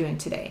what you're doing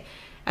today.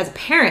 As a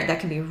parent, that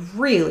can be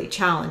really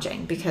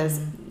challenging because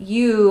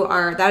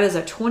that is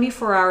a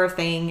 24-hour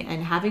thing,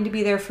 and having to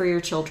be there for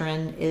your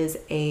children is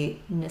a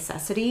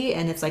necessity.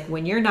 And it's like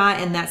when you're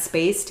not in that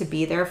space to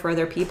be there for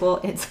other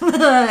people, it's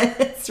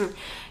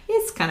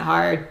kind of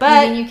hard.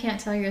 But you can't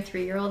tell your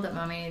 3-year-old that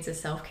mommy needs a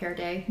self-care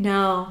day.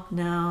 No,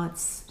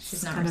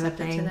 she's not kind of a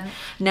thing. To that?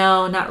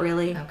 No, not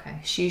really.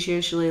 Okay. She's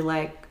usually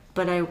like,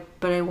 But I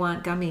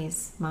want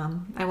gummies,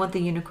 Mom. I want the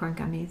unicorn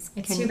gummies.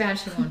 It's too bad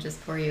she won't just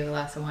pour you a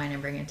glass of wine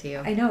and bring it to you.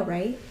 I know,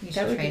 right? You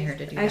should train her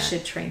to do that. I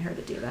should train her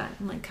to do that.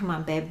 I'm like, come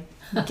on, babe.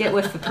 Get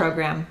with the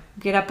program.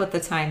 Get up with the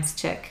times,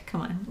 chick.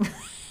 Come on.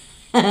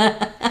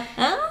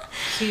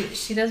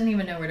 She doesn't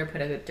even know where to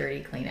put a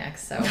dirty Kleenex,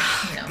 so,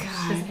 she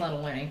has a lot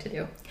of learning to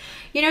do.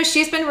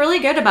 She's been really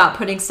good about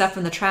putting stuff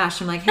in the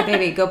trash. I'm like, hey,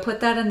 baby, go put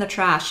that in the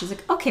trash. She's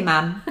like, okay,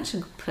 Mom. I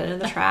should put it in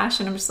the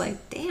trash. And I'm just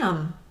like,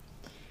 damn.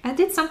 I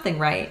did something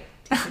right.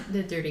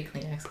 The dirty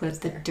Kleenex.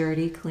 Put the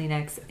dirty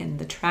Kleenex in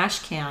the trash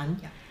can.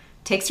 Yeah.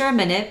 Takes her a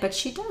minute, but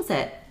she does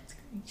it.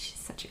 She's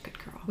such a good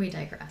girl. We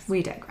digress.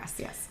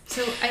 Yes.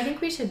 So I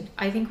think we should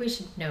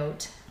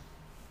note.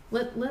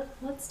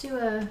 Let's do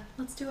a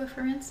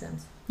for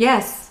instance.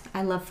 Yes,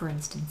 I love for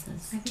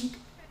instances. I think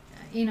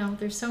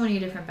there's so many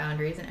different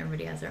boundaries, and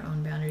everybody has their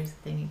own boundaries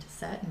that they need to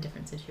set in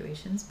different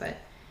situations. But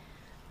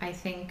I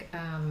think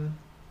an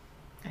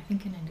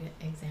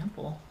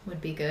example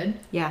would be good.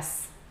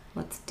 Yes,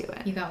 let's do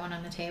it. You got one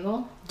on the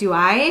table? Do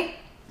I?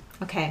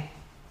 Okay.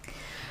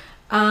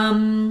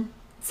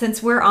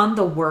 Since we're on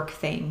the work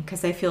thing,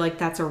 because I feel like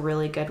that's a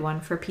really good one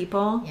for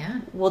people.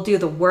 Yeah. We'll do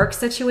the work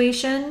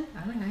situation.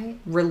 All right.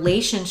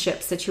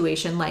 Relationship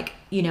situation, like,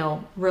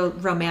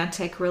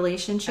 romantic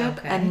relationship.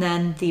 Okay. And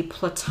then the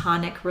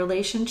platonic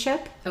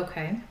relationship.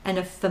 Okay. And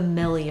a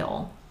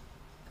familial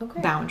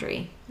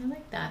boundary. I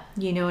like that.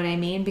 You know what I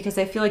mean? Because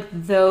I feel like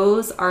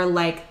those are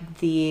like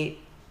the...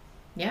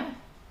 Yeah.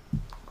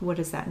 What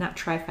is that? Not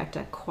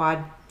trifecta,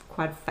 quad.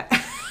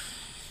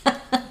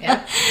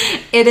 Yeah.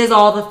 It is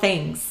all the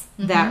things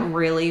that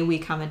really we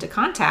come into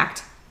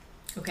contact.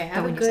 Okay, I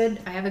have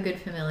a good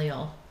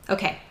familial.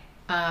 Okay.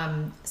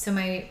 So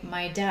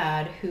my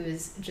dad,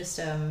 who's just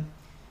a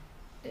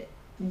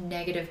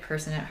negative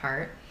person at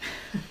heart.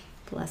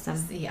 Bless him.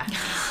 Yeah.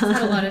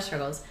 Had a lot of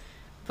struggles.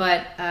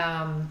 But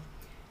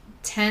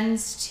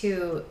tends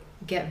to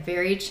get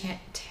very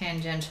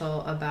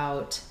tangential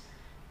about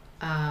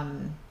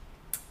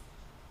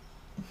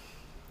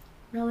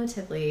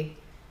relatively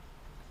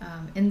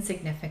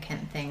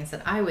insignificant things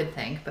that I would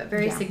think, but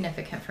very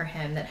significant for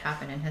him, that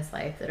happen in his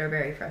life that are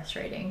very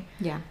frustrating.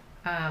 Yeah.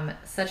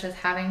 Such as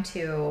having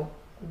to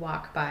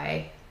walk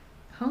by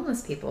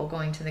homeless people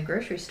going to the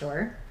grocery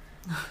store.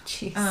 Oh,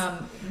 jeez.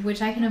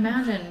 Which I can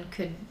imagine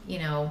could,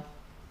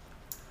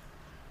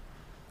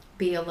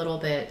 be a little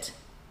bit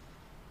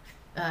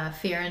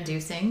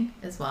fear-inducing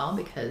as well,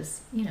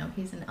 because,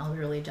 he's an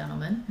elderly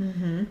gentleman.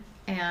 Mm-hmm.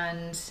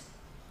 And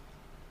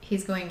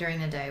he's going during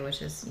the day,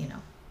 which is,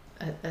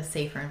 a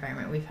safer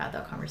environment. We've had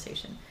that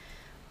conversation.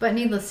 But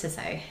needless to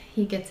say,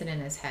 he gets it in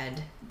his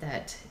head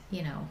that,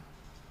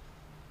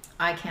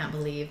 I can't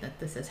believe that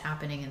this is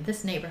happening in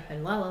this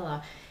neighborhood, la la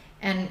la.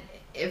 And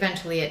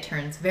eventually it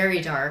turns very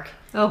dark.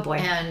 Oh boy.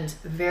 And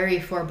very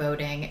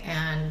foreboding,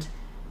 and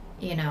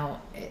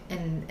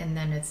and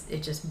then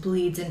it just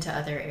bleeds into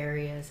other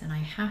areas, and I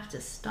have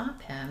to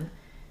stop him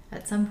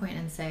at some point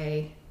and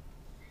say,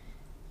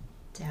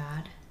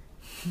 Dad,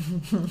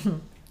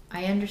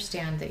 I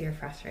understand that you're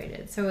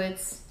frustrated. So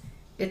it's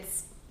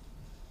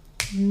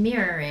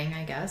mirroring,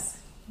 I guess,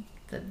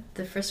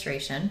 the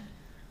frustration,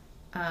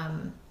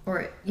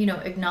 or,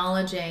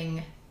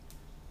 acknowledging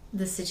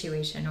the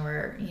situation,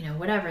 or,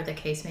 whatever the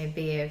case may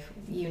be, if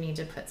you need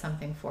to put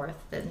something forth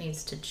that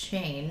needs to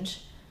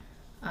change,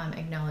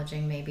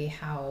 acknowledging maybe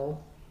how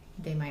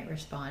they might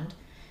respond.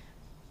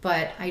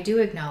 But I do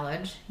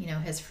acknowledge,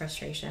 his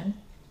frustration.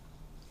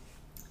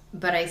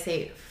 But I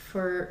say,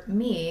 for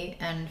me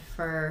and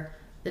for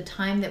the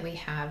time that we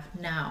have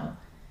now,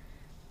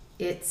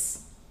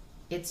 it's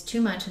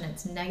too much, and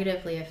it's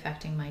negatively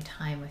affecting my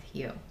time with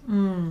you.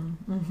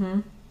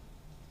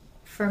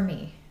 For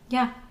me.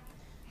 Yeah.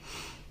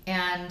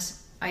 And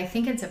I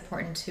think it's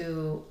important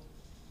to,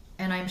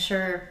 and I'm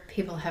sure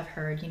people have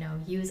heard,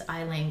 use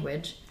I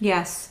language.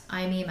 Yes.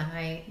 I, me,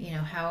 my,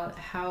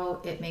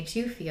 how it makes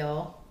you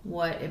feel,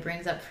 what it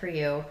brings up for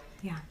you.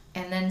 Yeah.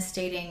 And then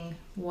stating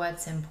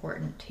what's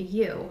important to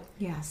you.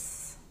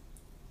 Yes.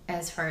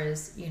 As far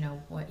as,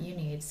 what you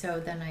need. So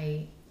then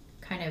I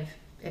kind of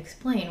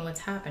explain what's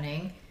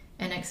happening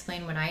and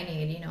explain what I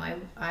need.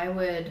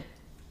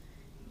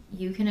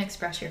 You can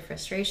express your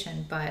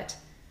frustration, but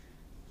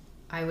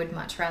I would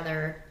much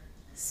rather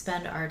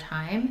spend our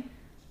time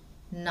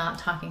not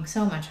talking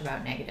so much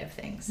about negative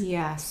things.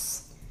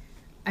 Yes.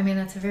 I mean,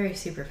 that's a very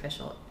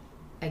superficial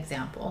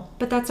example.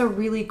 But that's a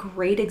really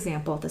great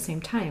example at the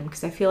same time,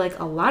 because I feel like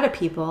a lot of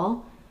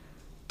people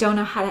don't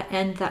know how to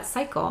end that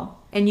cycle.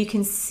 And you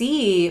can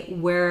see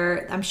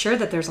where, I'm sure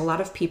that there's a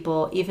lot of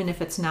people, even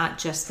if it's not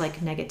just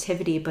like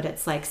negativity, but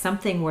it's like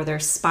something where they're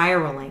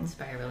spiraling.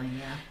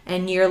 Yeah.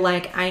 And you're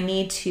like, we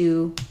need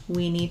to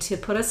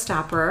put a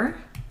stopper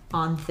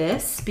on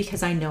this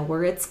because I know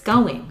where it's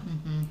going.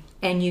 Mm-hmm.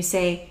 And you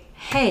say,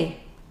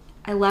 hey,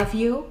 I love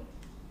you.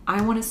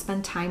 I want to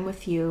spend time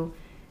with you,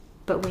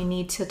 but we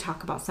need to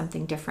talk about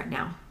something different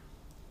now.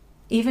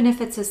 Even if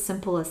it's as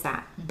simple as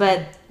that. Mm-hmm.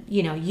 But,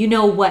 you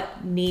know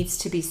what needs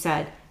to be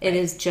said. It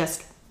is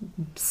just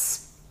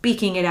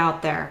speaking it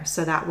out there,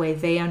 so that way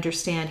they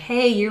understand,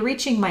 hey, you're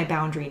reaching my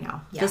boundary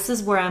now. Yeah. This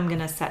is where I'm going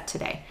to set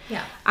today.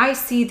 Yeah. I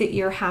see that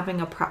you're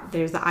having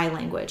there's the I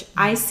language. Mm-hmm.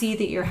 I see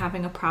that you're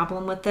having a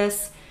problem with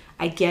this.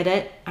 I get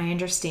it. I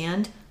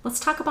understand. Let's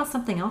talk about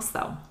something else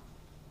though.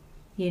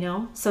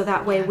 So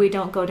that way we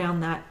don't go down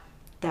that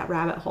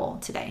rabbit hole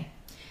today.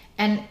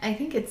 And I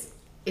think it's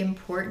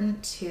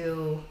important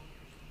to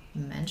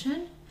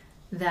mention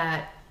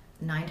that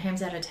 9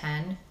 times out of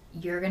 10,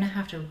 you're going to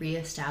have to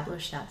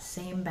reestablish that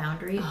same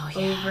boundary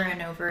over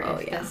and over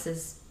if this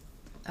is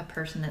a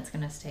person that's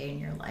going to stay in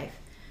your life.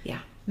 Yeah.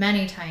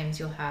 Many times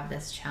you'll have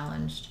this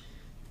challenged,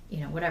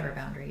 whatever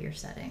boundary you're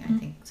setting. Mm-hmm. I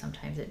think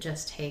sometimes it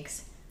just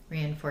takes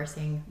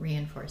reinforcing.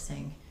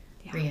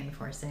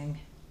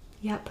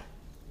 Yep.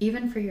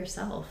 Even for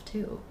yourself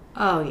too.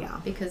 Oh yeah.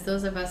 Because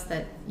those of us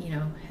that,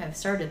 have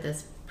started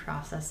this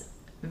process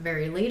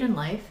very late in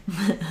life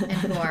and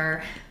who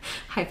are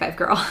high five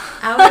girl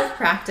out of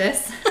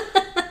practice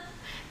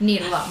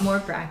need a lot more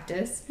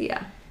practice.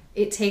 Yeah.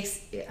 It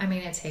takes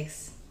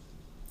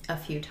a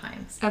few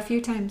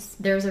times.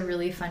 There's a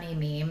really funny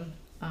meme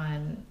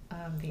on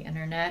the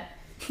internet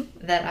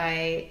that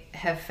I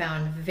have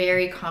found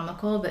very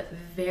comical, but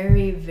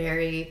very,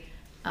 very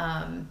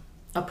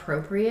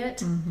appropriate.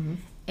 Mm-hmm.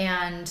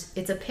 And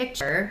it's a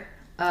picture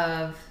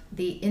of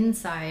the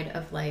inside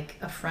of like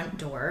a front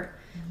door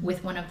mm-hmm.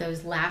 with one of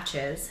those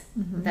latches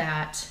mm-hmm.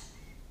 that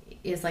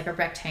is like a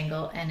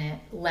rectangle, and it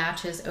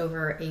latches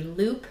over a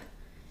loop,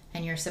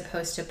 and you're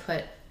supposed to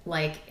put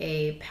like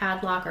a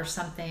padlock or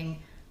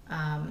something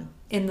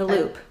in the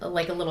loop,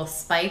 like a little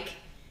spike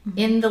mm-hmm.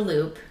 in the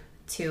loop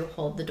to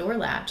hold the door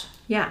latch.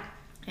 Yeah.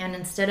 And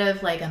instead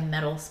of like a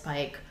metal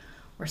spike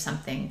or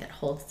something that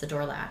holds the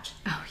door latch,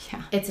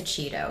 it's a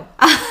Cheeto.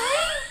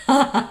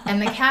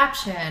 And the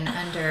caption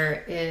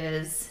under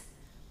is,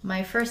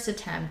 "My first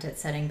attempt at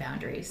setting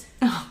boundaries."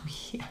 Oh,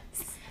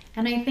 yes.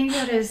 And I think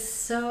that is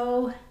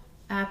so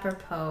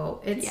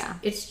apropos.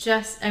 It's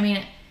just,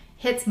 it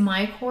hits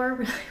my core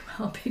really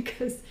well,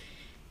 because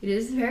it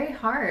is very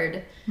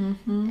hard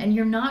mm-hmm. and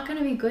you're not going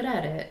to be good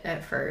at it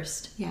at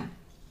first. Yeah.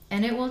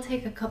 And it will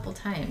take a couple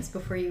times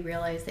before you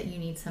realize that you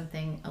need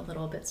something a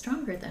little bit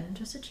stronger than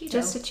just a Cheeto.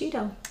 Just a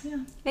Cheeto.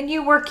 Yeah. And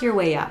you work your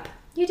way up.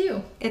 You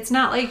do. It's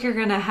not like you're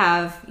going to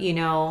have,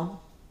 if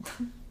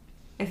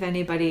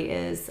anybody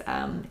is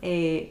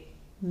a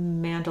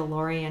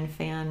Mandalorian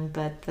fan,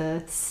 but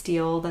the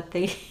steel that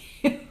they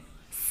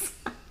use,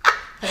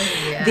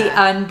 the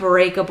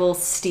unbreakable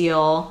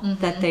steel mm-hmm.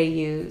 that they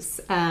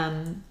use.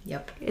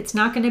 Yep. It's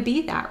not going to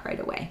be that right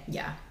away.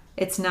 Yeah.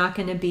 It's not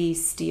going to be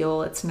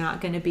steel. It's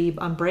not going to be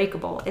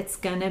unbreakable. It's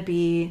going to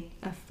be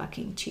a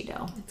fucking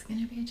Cheeto. It's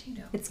going to be a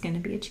Cheeto. It's going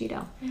to be a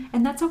Cheeto. Yeah.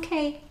 And that's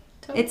okay.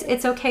 Totally.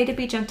 It's okay to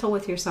be gentle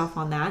with yourself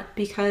on that,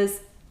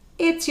 because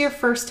it's your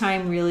first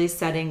time really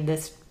setting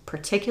this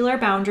particular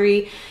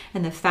boundary,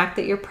 and the fact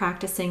that you're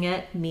practicing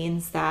it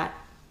means that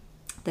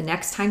the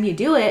next time you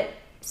do it,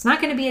 it's not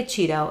going to be a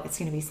Cheeto. It's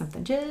going to be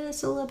something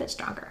just a little bit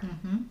stronger.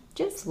 Mm-hmm.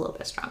 Just a little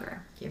bit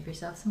stronger. Give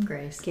yourself some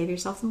grace. Give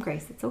yourself some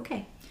grace. It's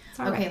okay.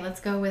 Okay, let's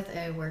go with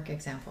a work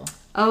example.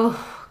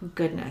 Oh,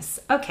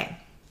 goodness. Okay.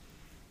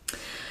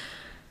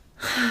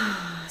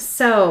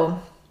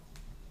 So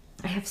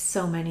I have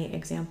so many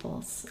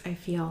examples, I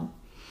feel.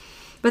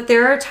 But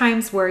there are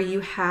times where you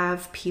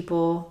have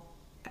people,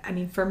 I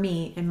mean, for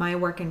me, in my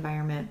work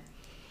environment,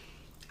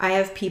 I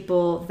have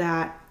people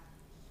that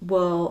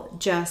will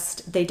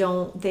just,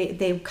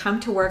 they come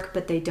to work,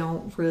 but they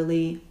don't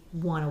really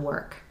want to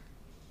work.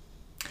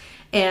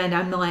 And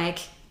I'm like,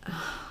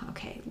 oh,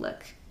 okay,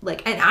 look,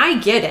 like, and I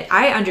get it.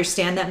 I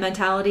understand that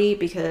mentality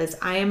because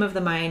I am of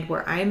the mind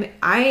where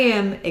I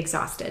am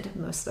exhausted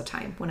most of the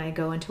time when I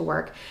go into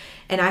work,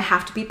 and I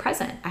have to be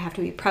present. I have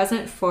to be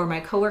present for my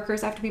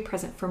coworkers. I have to be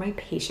present for my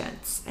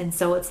patients. And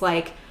so it's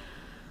like,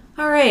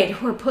 all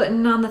right, we're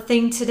putting on the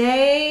thing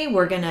today.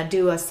 We're going to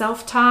do a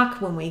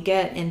self-talk when we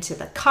get into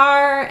the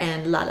car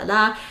and la la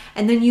la.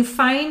 And then you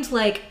find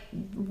like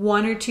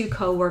one or two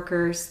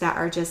coworkers that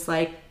are just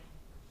like,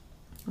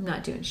 I'm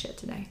not doing shit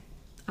today.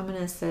 I'm going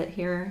to sit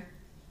here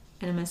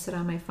and I'm going to sit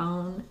on my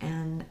phone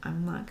and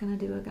I'm not going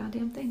to do a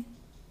goddamn thing.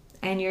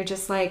 And you're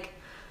just like,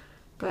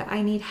 but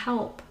I need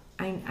help.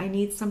 I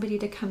need somebody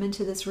to come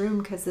into this room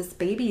because this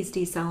baby's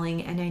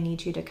decelling and I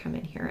need you to come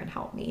in here and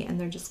help me. And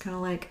they're just kind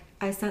of like,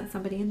 I sent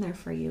somebody in there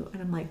for you.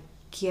 And I'm like,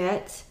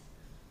 get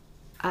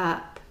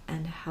up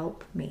and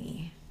help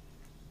me.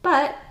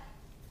 But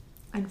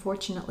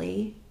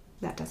unfortunately,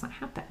 that doesn't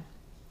happen.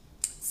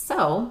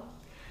 So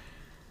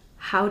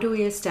how do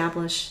we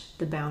establish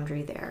the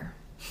boundary there?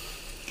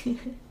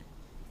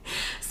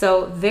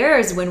 So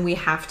there's when we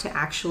have to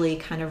actually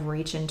kind of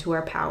reach into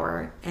our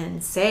power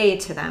and say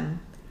to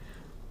them,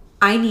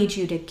 I need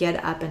you to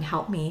get up and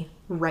help me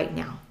right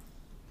now.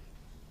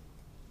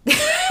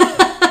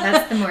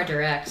 That's the more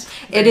direct.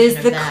 It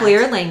is the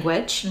clear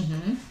language,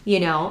 you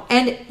know,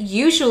 and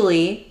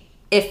usually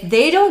if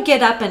they don't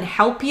get up and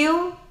help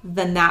you,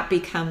 then that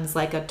becomes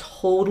like a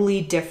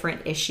totally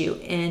different issue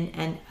in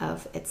and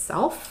of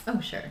itself. Oh,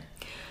 sure.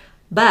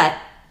 But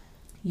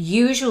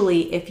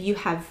usually if you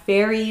have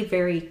very,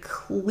 very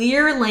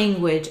clear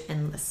language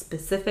in a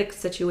specific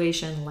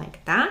situation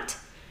like that,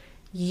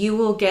 you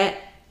will get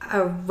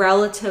a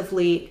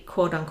relatively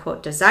quote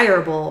unquote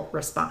desirable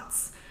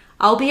response.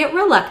 Albeit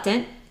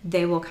reluctant,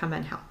 they will come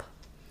and help.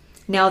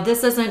 Now,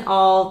 this isn't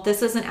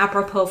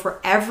apropos for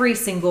every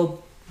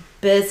single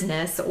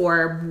business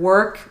or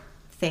work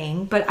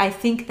thing, but I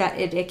think that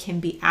it can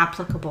be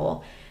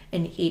applicable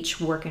in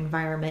each work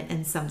environment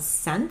in some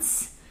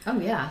sense. Oh,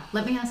 yeah.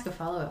 Let me ask a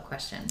follow-up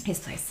question. Yes,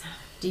 please.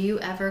 Do you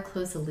ever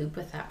close the loop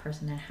with that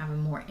person and have a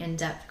more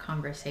in-depth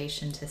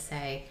conversation to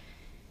say,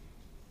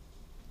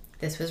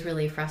 this was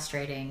really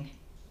frustrating.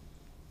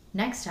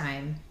 Next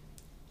time,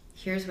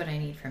 here's what I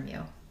need from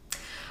you.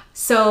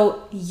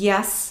 So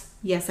yes,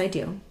 I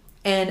do.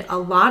 And a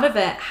lot of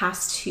it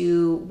has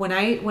to, when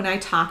I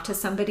talk to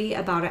somebody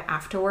about it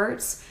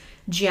afterwards,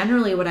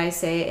 generally what I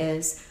say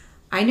is,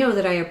 I know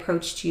that I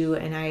approached you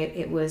and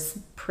it was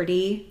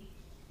pretty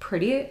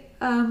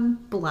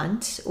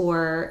blunt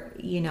or,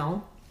 you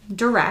know,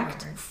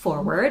 direct,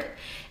 forward.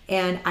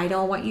 And I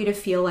don't want you to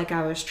feel like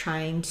I was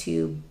trying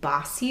to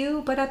boss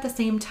you, but at the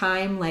same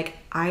time, like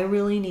I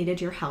really needed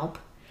your help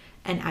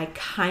and I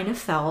kind of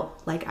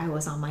felt like I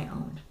was on my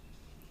own.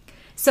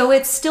 So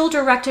it's still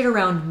directed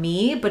around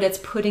me, but it's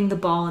putting the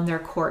ball in their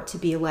court to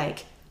be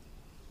like,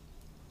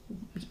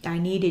 I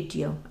needed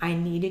you. I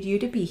needed you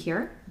to be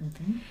here.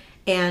 Mm-hmm.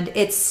 And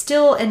it's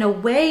still, in a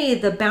way,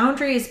 the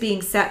boundary is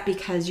being set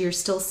because you're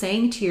still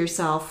saying to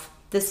yourself,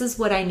 this is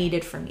what I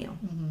needed from you.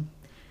 Mm-hmm.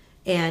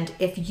 And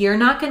if you're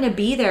not going to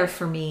be there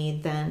for me,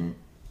 then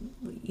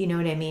you know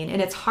what I mean?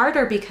 And it's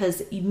harder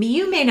because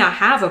you may not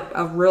have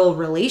a real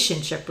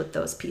relationship with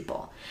those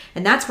people.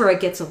 And that's where it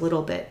gets a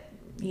little bit,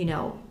 you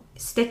know,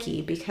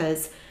 sticky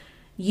because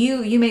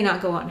you may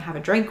not go out and have a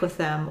drink with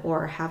them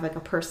or have like a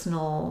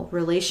personal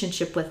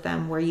relationship with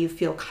them where you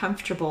feel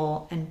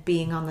comfortable and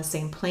being on the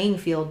same playing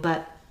field.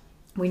 But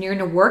when you're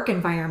in a work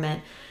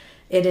environment,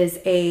 it is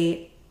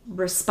a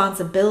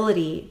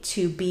responsibility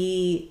to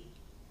be,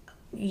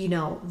 you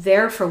know,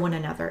 there for one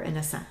another in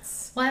a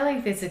sense. Well, I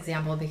like this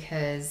example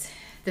because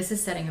this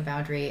is setting a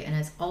boundary and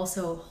it's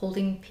also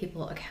holding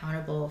people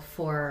accountable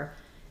for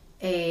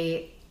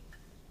a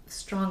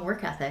strong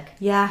work ethic.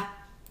 Yeah.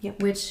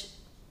 Yep. Which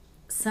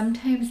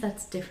sometimes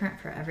that's different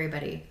for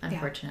everybody,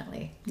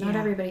 unfortunately. Yeah. Not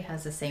everybody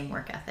has the same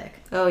work ethic.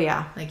 Oh,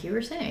 yeah. Like you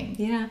were saying.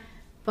 Yeah.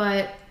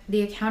 But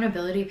the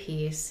accountability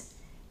piece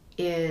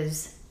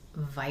is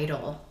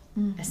vital.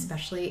 Mm-hmm.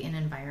 Especially in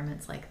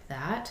environments like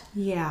that.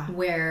 Yeah.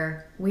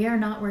 Where we are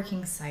not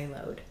working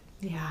siloed.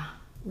 Yeah.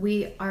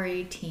 We are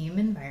a team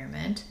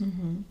environment.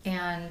 Mm-hmm.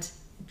 And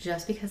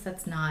just because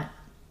that's not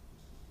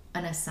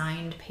an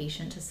assigned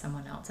patient to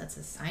someone else, that's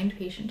assigned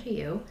patient to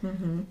you,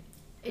 mm-hmm.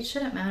 It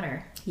shouldn't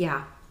matter.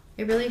 Yeah.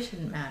 It really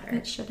shouldn't matter.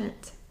 It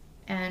shouldn't.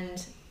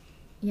 And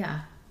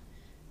yeah.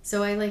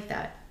 So I like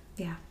that.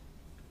 Yeah.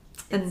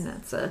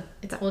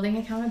 It's holding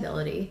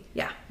accountability.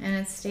 Yeah. And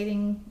it's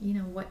stating, you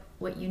know,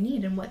 what you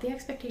need and what the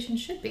expectation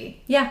should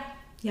be. Yeah.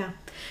 Yeah.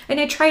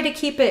 And I try to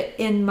keep it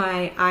in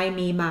my I,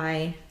 me,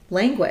 my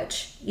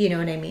language. You know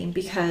what I mean?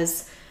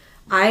 Because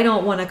I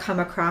don't want to come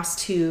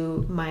across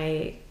to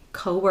my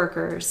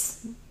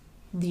coworkers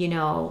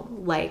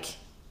like,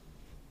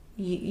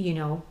 you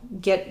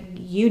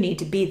need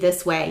to be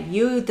this way.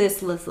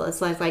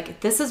 Like,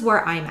 this is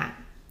where I'm at.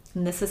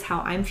 And this is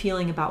how I'm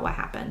feeling about what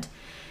happened,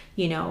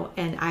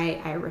 and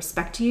I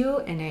respect you,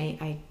 and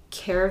I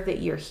care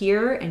that you're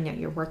here and that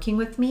you're working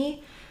with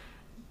me.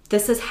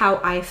 This is how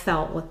I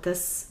felt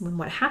when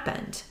what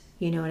happened.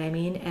 You know what I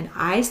mean? And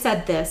I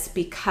said this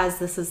because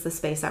this is the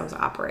space I was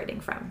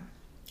operating from.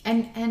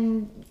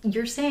 And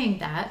you're saying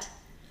that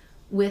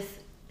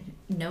with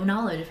no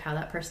knowledge of how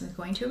that person's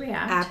going to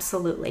react.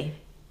 Absolutely.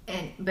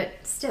 But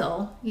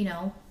still,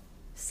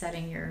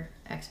 setting your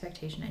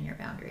expectation and your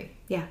boundary.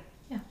 Yeah.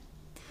 Yeah.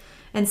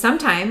 And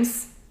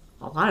sometimes,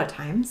 a lot of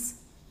times,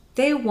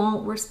 they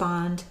won't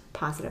respond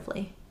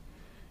positively.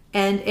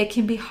 And it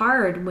can be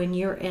hard when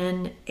you're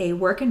in a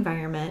work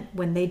environment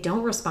when they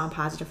don't respond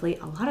positively.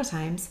 A lot of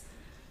times,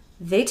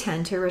 they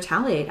tend to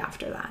retaliate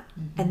after that.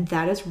 Mm-hmm. And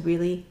that is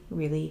really,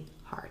 really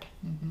hard.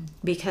 Mm-hmm.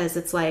 Because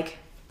it's like,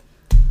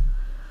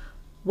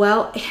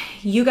 well,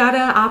 you got to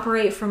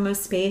operate from a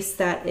space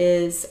that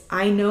is,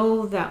 I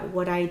know that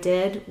what I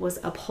did was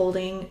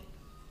upholding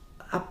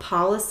a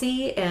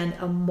policy and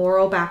a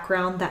moral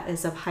background that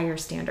is of higher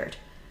standard.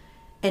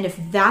 And if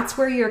that's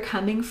where you're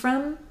coming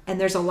from and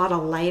there's a lot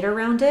of light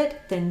around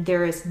it, then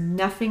there is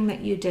nothing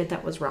that you did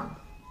that was wrong.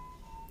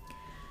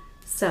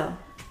 So.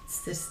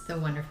 Is this the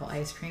wonderful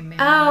ice cream man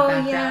in the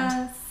background?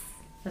 Yes.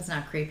 That's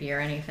not creepy or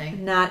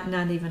anything.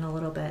 Not even a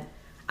little bit.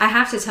 I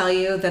have to tell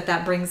you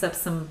that brings up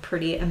some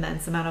pretty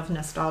immense amount of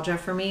nostalgia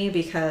for me,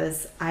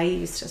 because I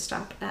used to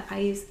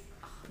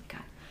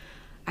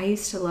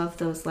love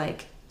those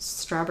like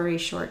strawberry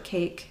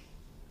shortcake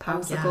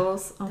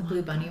popsicles. The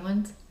Blue Bunny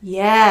ones.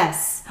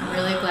 Yes. I'm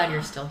really glad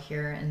you're still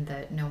here and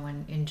that no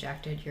one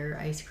injected your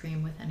ice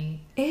cream with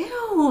any...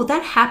 Ew,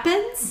 that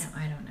happens?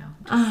 No, I don't know.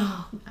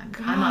 I'm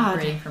I'm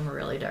operating from a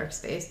really dark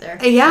space there.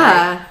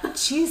 Yeah.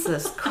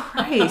 Jesus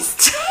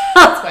Christ.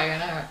 That's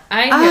why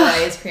I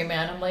hear ice cream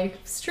man. I'm like,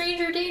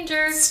 stranger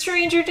danger.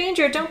 Stranger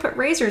danger. Don't put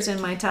razors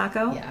in my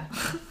taco. Yeah.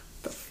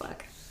 The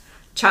fuck.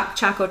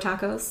 Choco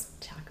tacos?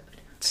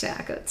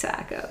 Choco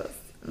tacos.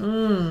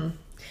 Mmm.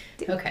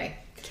 Okay.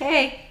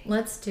 Okay.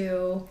 Let's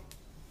do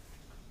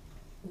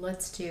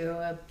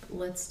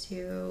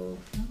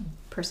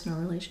personal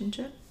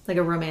relationship, like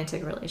a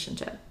romantic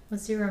relationship.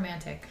 Let's do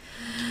romantic.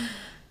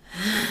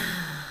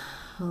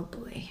 Oh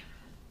boy.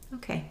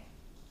 Okay.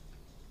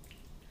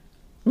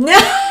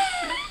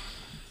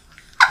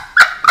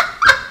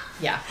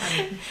 Yeah.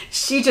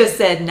 She just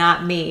said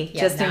not me,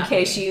 yeah, just in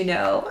case me. you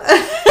know.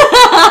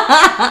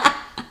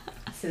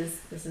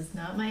 This is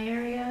not my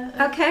area.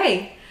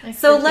 Okay.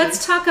 So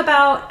let's talk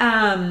about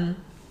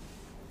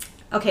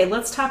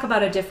let's talk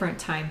about a different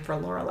time for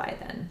Lorelai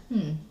then.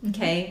 Mm-hmm.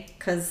 Okay?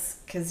 Cuz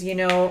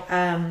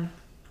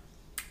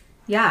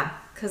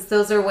because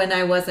those are when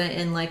I wasn't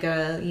in like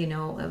a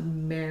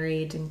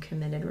married and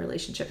committed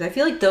relationship. I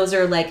feel like those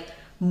are like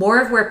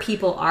more of where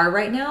people are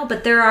right now,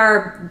 but there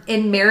are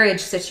in marriage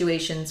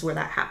situations where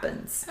that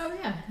happens. Oh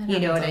yeah. You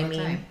know what I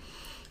mean?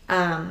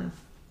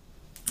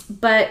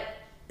 But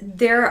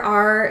there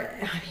are,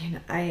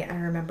 I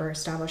remember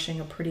establishing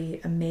a pretty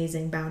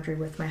amazing boundary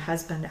with my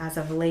husband as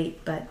of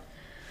late, but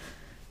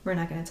we're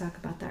not going to talk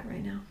about that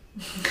right now.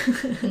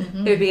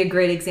 Mm-hmm. It would be a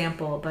great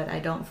example, but I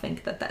don't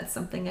think that that's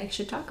something I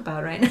should talk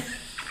about right now.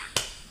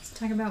 Let's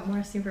talk about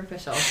more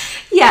superficial.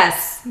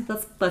 Yes,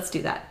 let's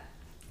do that.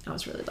 That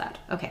was really loud.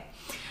 Okay.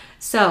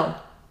 So,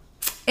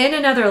 in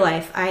another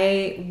life,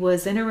 I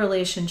was in a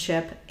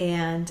relationship,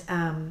 and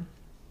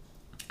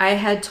I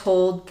had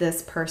told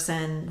this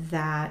person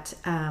that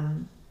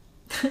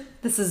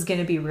this is going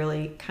to be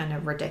really kind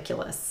of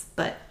ridiculous,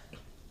 but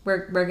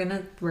we're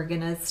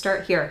gonna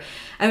start here.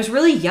 I was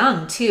really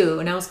young too,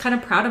 and I was kind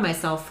of proud of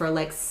myself for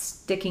like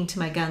sticking to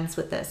my guns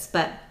with this.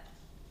 But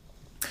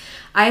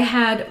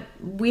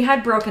we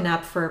had broken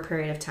up for a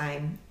period of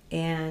time,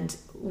 and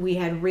we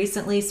had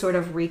recently sort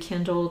of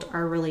rekindled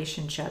our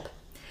relationship.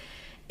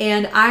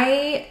 And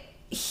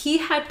he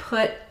had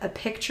put a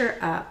picture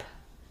up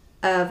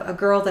of a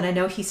girl that I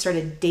know he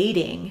started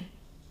dating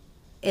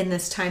in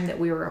this time that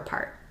we were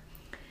apart.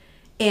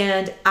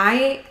 And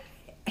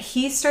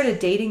he started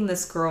dating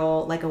this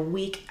girl like a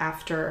week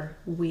after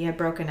we had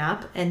broken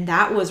up. And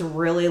that was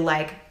really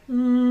like,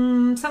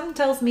 something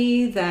tells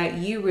me that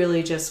you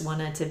really just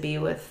wanted to be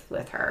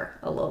with her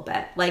a little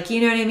bit. Like,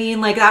 you know what I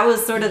mean? Like that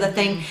was sort of the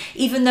thing,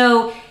 even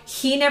though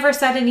he never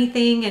said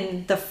anything.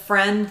 And the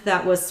friend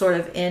that was sort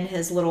of in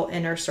his little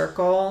inner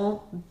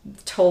circle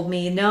told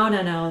me,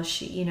 no,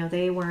 she,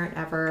 they weren't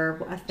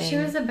ever a thing. She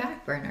was a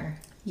back burner.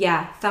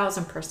 Yeah,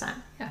 1,000%.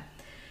 Yeah.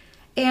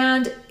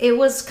 And it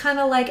was kind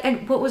of like,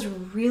 and what was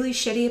really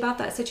shitty about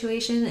that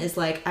situation is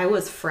like, I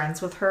was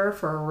friends with her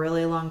for a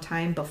really long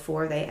time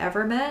before they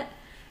ever met.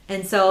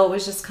 And so it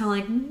was just kind of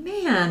like,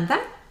 man,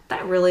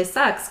 that really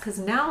sucks. Cause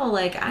now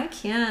like, I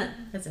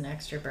can't. That's an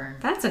extra burn.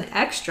 That's an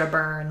extra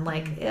burn.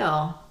 Like,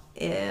 ew,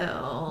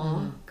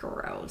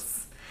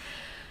 gross.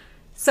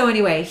 So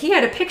anyway, he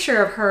had a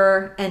picture of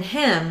her and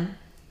him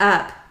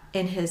up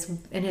in his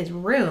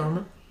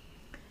room.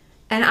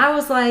 And I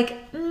was like,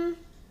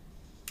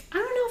 I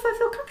don't know if I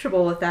feel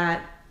comfortable with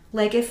that.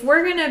 Like, if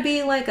we're going to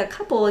be like a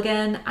couple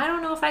again, I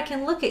don't know if I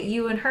can look at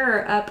you and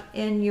her up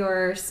in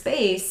your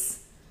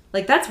space.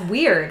 Like, that's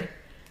weird.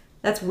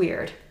 That's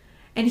weird.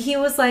 And he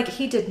was like,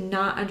 he did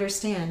not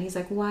understand. He's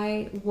like,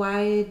 why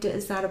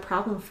is that a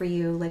problem for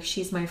you? Like,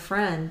 she's my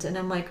friend. And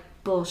I'm like,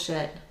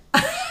 bullshit.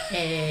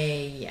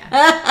 Yeah.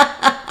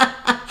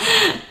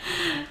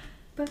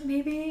 But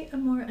maybe a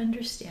more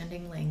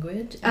understanding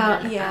language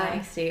and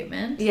I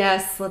statement.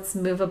 Yes, let's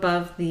move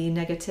above the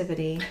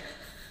negativity.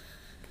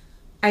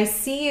 I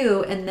see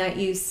you in that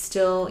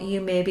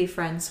you may be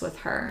friends with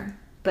her,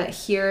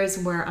 but here's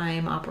where I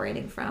am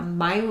operating from.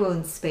 My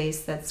wound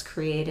space that's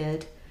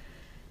created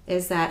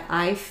is that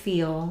I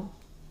feel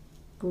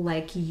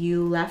like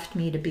you left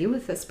me to be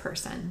with this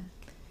person.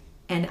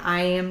 And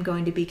I am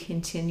going to be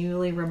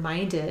continually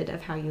reminded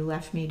of how you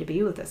left me to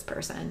be with this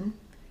person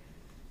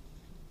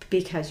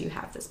because you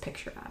have this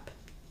picture up.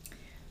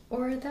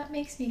 Or that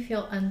makes me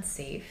feel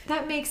unsafe.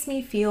 That makes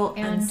me feel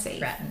and unsafe.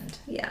 Threatened.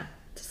 Yeah,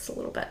 just a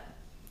little bit.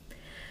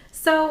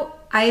 So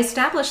I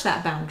established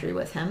that boundary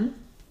with him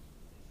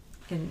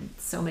in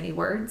so many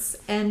words,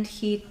 and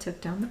he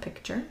took down the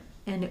picture,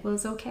 and it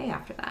was okay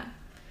after that.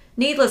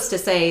 Needless to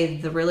say,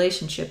 the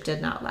relationship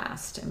did not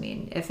last. I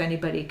mean, if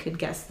anybody could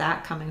guess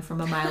that coming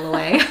from a mile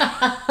away.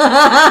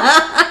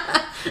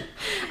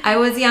 I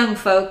was young,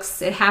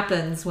 folks. It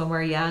happens when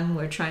we're young.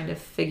 We're trying to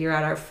figure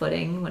out our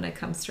footing when it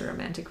comes to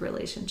romantic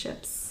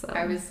relationships. So.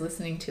 I was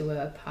listening to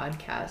a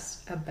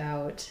podcast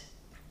about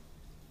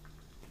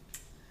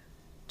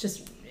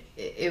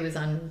it was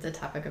on the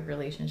topic of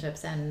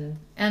relationships and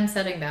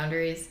setting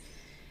boundaries.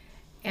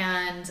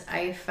 And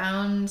I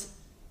found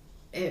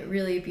it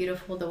really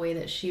beautiful the way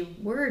that she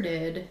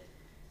worded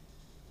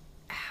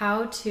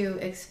how to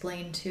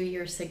explain to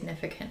your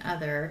significant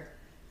other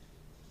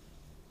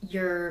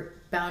your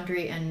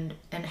boundary and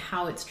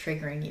how it's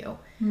triggering you.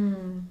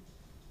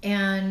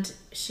 And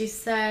she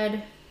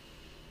said,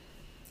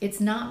 it's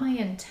not my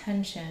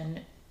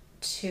intention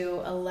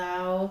to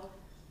allow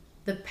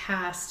the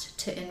past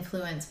to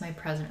influence my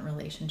present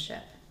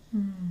relationship.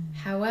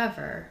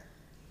 However,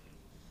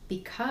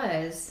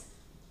 because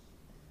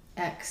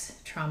X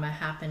trauma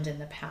happened in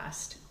the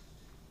past,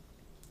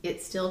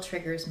 it still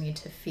triggers me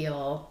to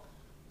feel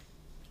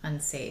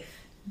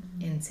unsafe,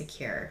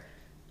 insecure,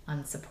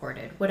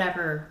 unsupported,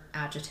 whatever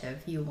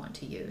adjective you want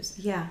to use.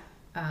 Yeah.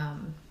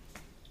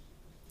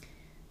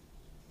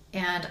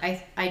 And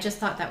I just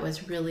thought that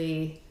was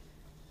really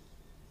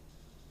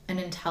an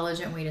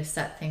intelligent way to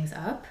set things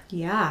up.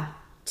 Yeah.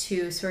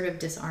 To sort of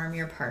disarm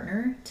your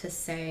partner, to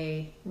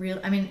say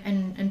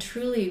and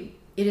truly,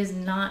 it is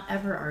not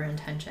ever our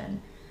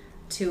intention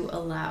to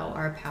allow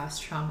our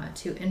past trauma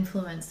to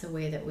influence the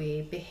way that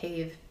we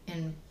behave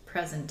in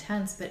present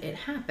tense, but it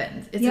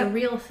happens. It's a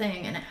real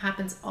thing, and it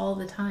happens all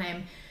the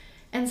time.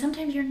 And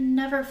sometimes you're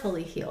never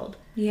fully healed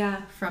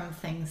from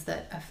things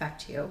that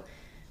affect you.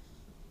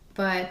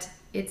 But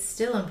it's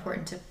still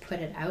important to put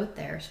it out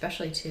there,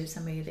 especially to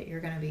somebody that you're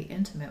going to be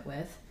intimate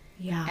with.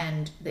 Yeah.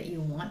 And that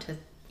you want to,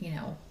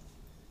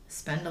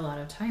 spend a lot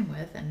of time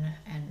with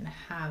and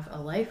have a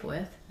life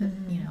with,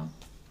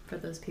 for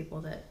those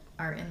people that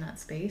are in that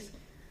space.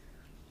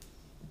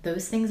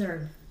 Those things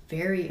are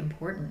very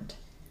important.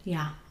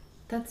 Yeah.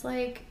 That's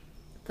like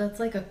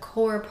a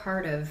core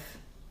part of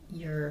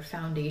your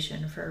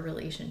foundation for a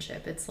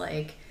relationship. It's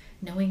like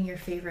knowing your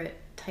favorite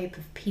type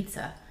of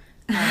pizza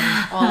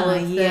and all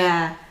of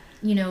the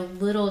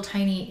little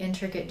tiny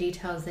intricate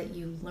details that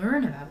you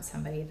learn about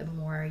somebody. The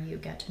more you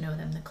get to know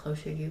them, the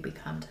closer you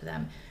become to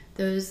them.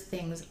 Those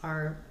things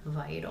are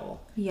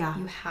vital. Yeah.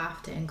 You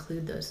have to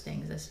include those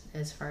things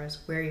as far as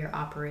where you're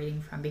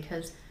operating from,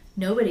 because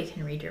nobody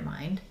can read your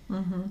mind.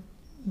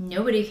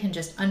 Nobody can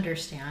just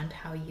understand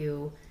how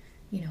you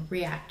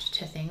react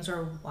to things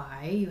or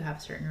why you have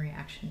certain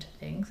reaction to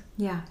things.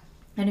 Yeah.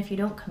 And if you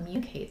don't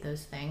communicate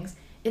those things,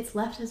 it's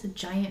left as a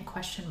giant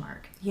question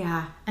mark.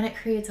 Yeah. And it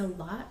creates a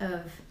lot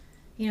of,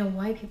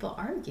 why people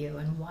argue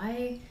and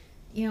why,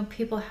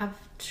 people have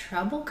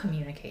trouble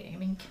communicating. I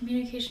mean,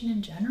 communication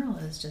in general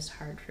is just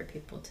hard for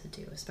people to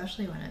do,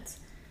 especially when it's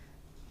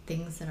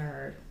things that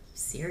are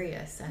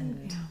serious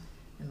and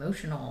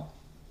emotional.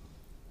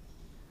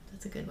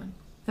 That's a good one.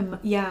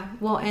 Yeah.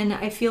 Well, and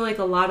I feel like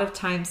a lot of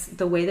times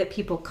the way that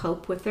people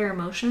cope with their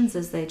emotions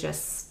is they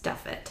just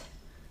stuff it.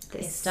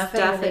 They stuff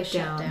it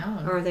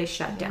down. Or they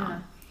shut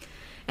down.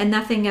 And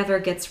nothing ever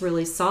gets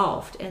really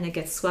solved, and it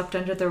gets swept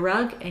under the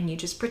rug, and you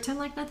just pretend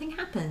like nothing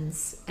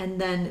happens. And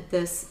then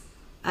this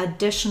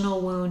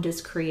additional wound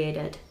is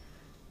created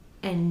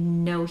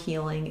and no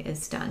healing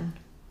is done.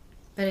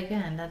 But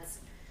again, it's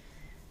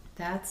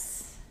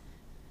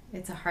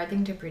a hard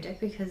thing to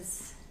predict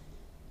because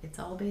it's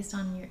all based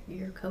on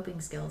your coping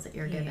skills that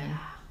you're given.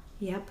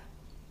 Yep.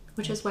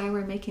 Which is why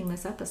we're making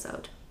this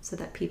episode, so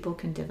that people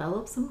can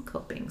develop some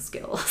coping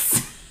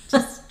skills.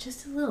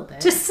 Just a little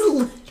bit. Just a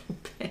little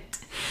bit.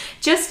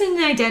 Just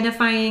in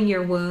identifying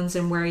your wounds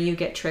and where you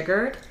get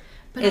triggered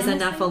is honestly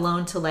enough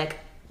alone to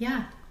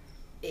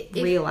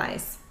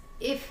realize.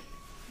 If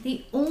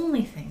the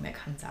only thing that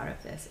comes out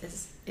of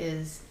this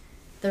is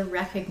the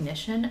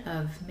recognition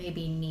of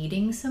maybe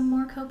needing some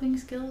more coping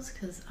skills,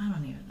 because I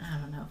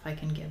don't know if I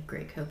can give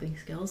great coping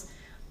skills.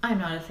 I'm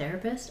not a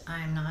therapist.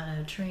 I'm not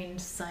a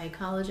trained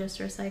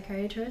psychologist or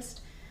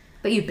psychiatrist.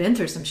 But you've been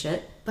through some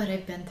shit. But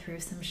I've been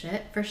through some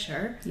shit, for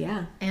sure.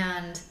 Yeah.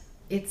 And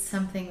it's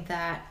something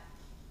that,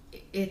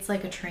 it's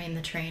like a train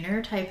the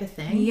trainer type of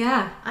thing.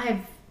 Yeah.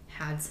 I've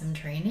had some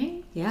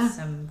training. Yeah.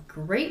 Some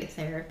great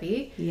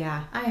therapy.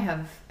 Yeah. I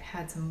have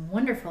had some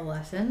wonderful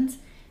lessons,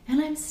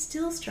 and I'm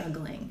still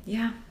struggling.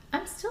 Yeah.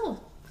 I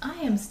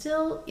am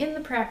still in the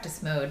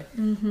practice mode,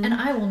 and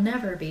I will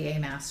never be a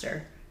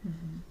master.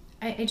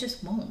 I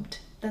just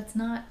won't. That's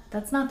not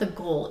the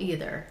goal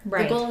either.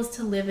 Right. The goal is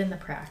to live in the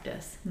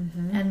practice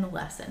and the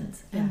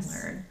lessons and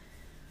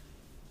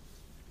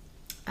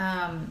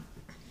learn.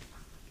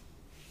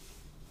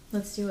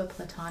 Let's do a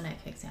platonic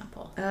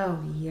example. Oh,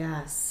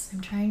 yes.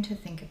 I'm trying to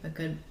think of a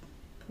good,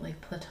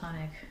 like,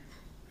 platonic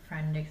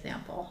friend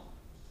example.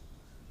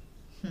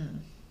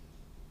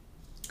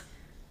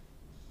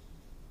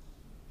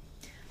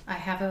 I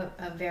have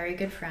a very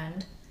good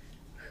friend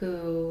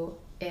who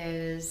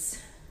is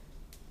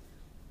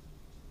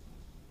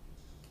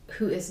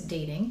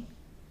dating,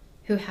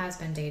 who has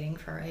been dating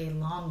for a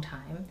long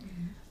time,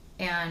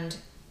 and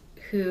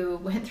who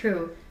went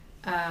through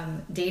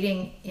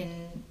dating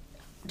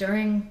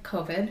during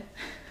COVID,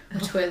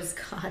 which was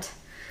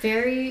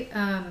very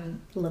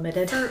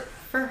limited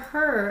for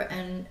her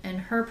and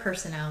her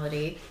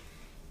personality.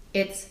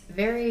 It's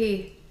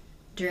very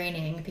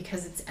draining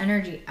because it's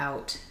energy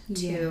out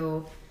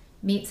to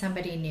meet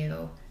somebody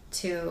new,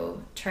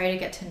 to try to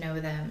get to know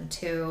them,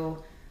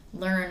 to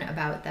learn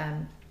about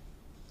them.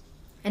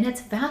 And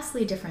it's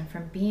vastly different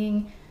from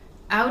being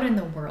out in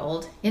the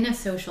world, in a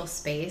social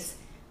space,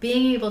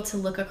 being able to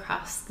look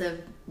across the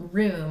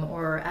room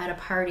or at a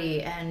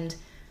party and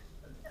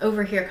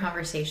overhear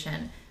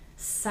conversation,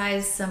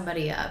 size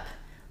somebody up,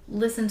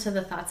 listen to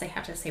the thoughts they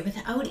have to say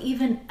without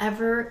even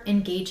ever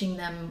engaging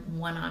them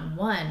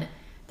one-on-one.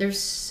 There's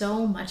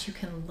so much you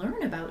can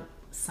learn about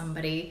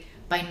somebody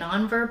by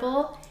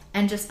nonverbal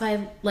and just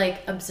by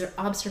like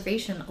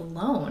observation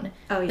alone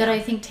that I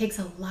think takes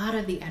a lot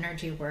of the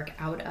energy work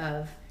out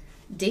of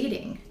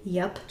dating.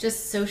 Yep.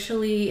 Just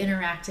socially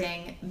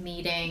interacting,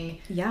 meeting,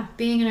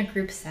 being in a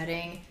group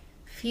setting,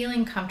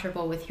 feeling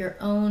comfortable with your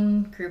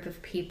own group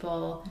of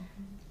people,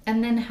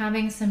 and then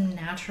having some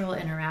natural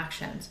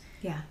interactions.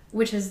 Yeah.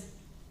 Which is,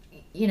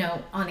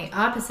 on the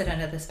opposite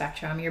end of the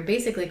spectrum, you're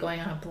basically going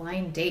on a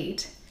blind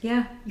date.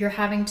 Yeah. You're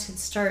having to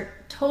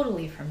start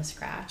totally from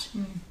scratch.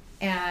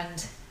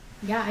 And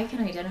I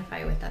can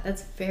identify with that.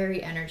 That's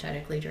very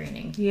energetically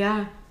draining.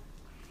 Yeah.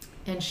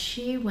 And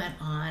she went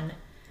on,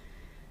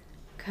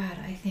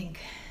 I think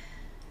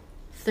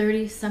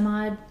 30 some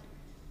odd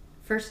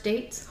first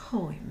dates.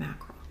 Holy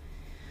mackerel.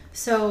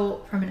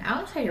 So from an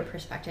outsider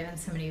perspective and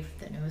somebody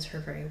that knows her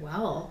very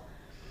well,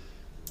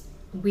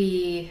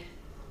 we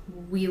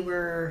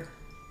were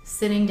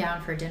sitting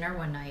down for dinner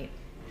one night,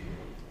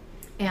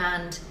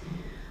 and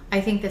I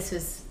think this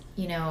was,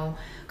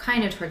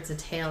 kind of towards the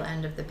tail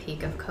end of the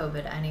peak of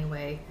COVID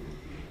anyway.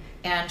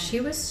 And she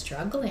was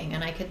struggling,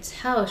 and I could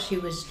tell she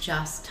was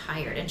just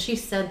tired. And she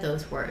said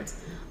those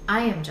words,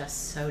 "I am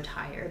just so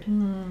tired."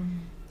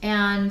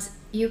 And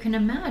you can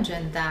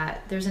imagine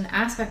that there's an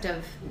aspect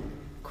of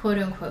quote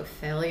unquote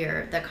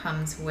failure that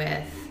comes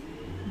with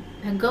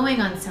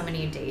going on so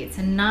many dates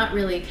and not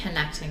really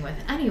connecting with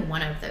any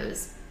one of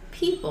those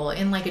people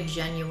in like a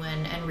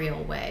genuine and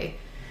real way.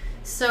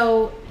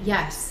 So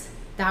yes,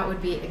 that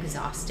would be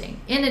exhausting,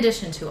 in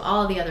addition to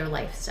all the other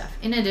life stuff,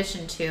 in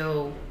addition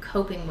to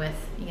coping with,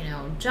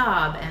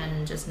 job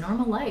and just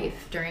normal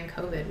life during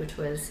COVID, which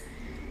was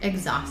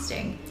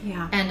exhausting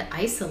and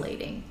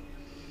isolating.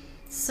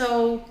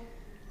 So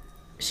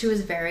she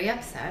was very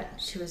upset.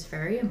 She was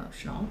very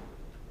emotional.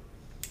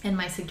 And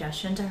my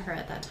suggestion to her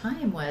at that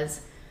time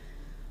was,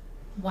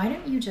 why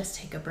don't you just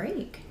take a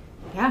break?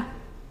 Yeah.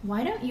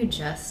 Why don't you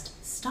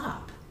just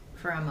stop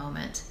for a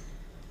moment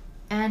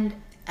and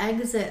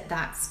exit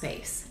that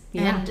space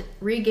and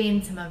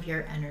regain some of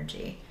your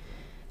energy?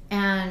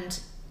 And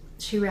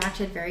she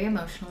reacted very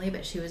emotionally,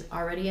 but she was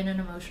already in an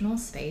emotional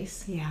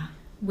space. Yeah.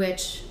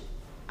 Which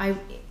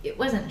it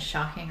wasn't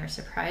shocking or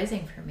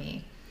surprising for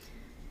me.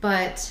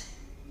 But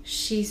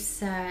she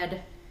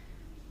said,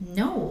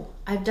 "No,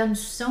 I've done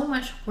so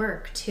much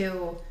work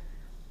to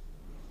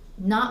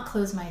not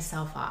close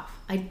myself off.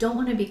 I don't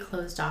want to be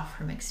closed off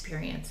from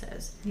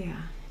experiences."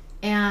 Yeah.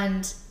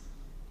 And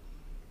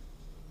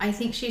I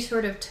think she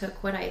sort of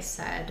took what I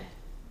said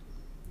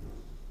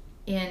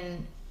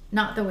in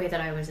not the way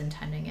that I was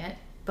intending it,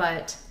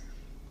 but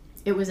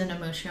it was an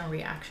emotional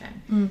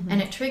reaction.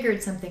 And it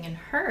triggered something in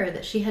her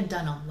that she had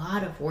done a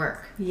lot of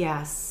work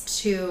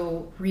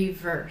to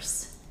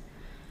reverse.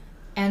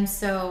 And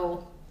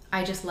so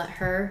I just let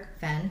her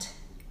vent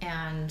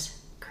and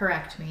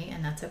correct me,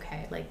 and that's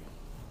okay. Like,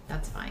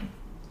 that's fine.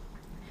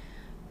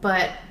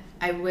 But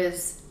it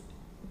was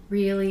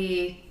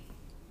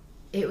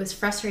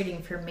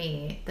frustrating for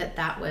me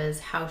that was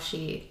how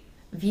she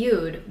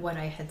viewed what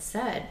I had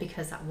said,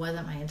 because that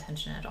wasn't my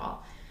intention at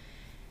all.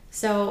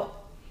 So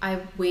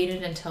I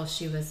waited until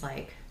she was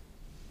like,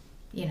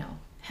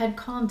 had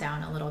calmed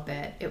down a little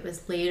bit. It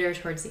was later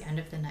towards the end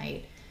of the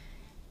night.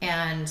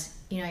 And,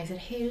 I said,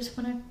 hey, I just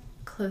want to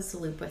close the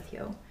loop with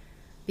you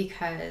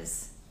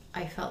because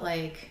I felt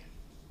like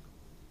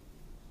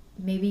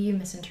maybe you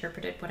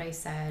misinterpreted what I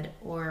said,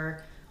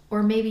 or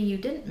maybe you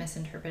didn't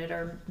misinterpret it,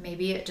 or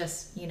maybe it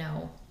just,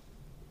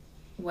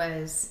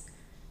 was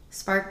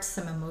sparked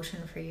some emotion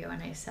for you.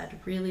 And I said,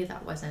 really,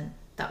 that wasn't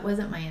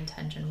my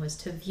intention, was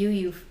to view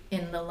you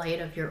in the light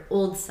of your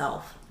old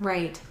self.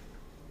 Right.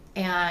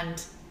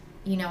 And,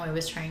 I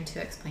was trying to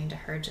explain to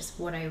her just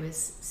what I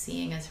was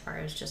seeing as far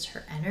as just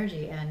her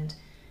energy and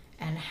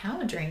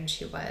how drained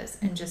she was,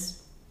 and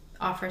just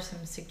offer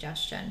some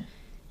suggestion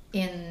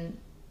in,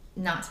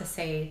 not to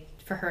say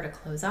for her to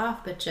close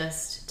off, but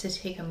just to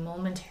take a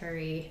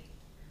momentary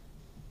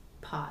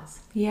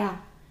pause. Yeah.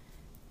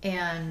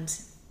 And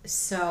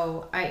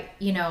so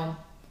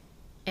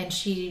and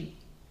she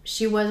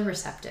was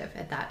receptive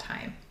at that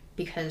time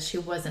because she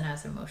wasn't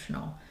as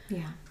emotional.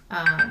 Yeah.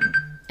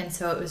 And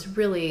so it was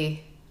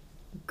really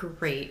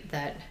great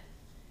that,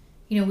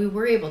 we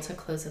were able to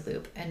close the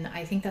loop. And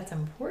I think that's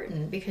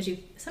important because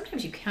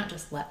sometimes you can't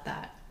just let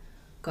that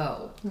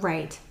go.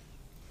 Right.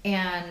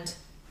 And,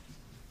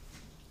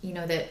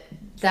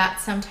 that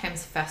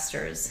sometimes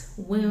festers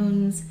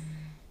wounds.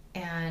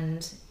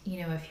 And,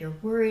 if you're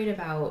worried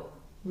about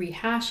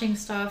rehashing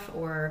stuff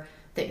or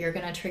that you're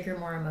going to trigger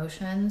more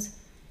emotions,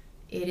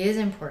 it is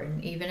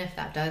important, even if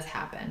that does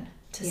happen,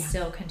 to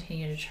still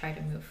continue to try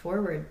to move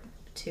forward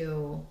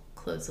to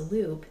close the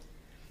loop.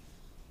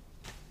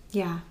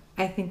 Yeah,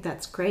 I think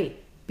that's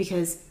great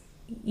because,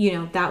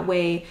 that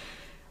way,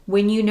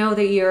 when you know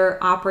that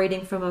you're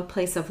operating from a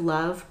place of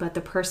love, but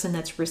the person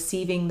that's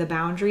receiving the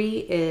boundary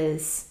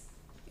is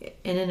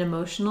in an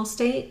emotional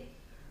state,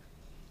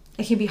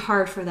 it can be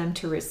hard for them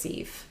to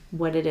receive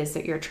what it is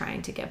that you're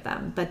trying to give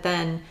them. But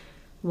then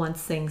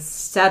once things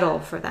settle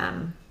for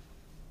them,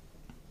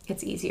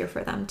 it's easier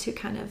for them to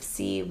kind of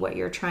see what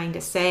you're trying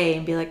to say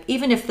and be like,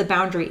 even if the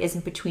boundary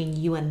isn't between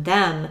you and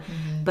them,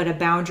 but a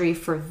boundary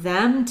for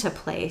them to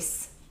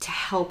place to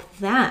help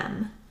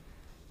them,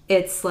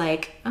 it's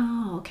like,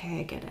 oh, okay,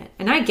 I get it.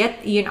 And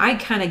I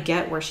kind of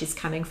get where she's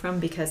coming from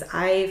because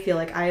I feel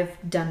like I've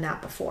done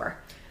that before.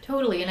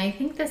 Totally. And I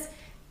think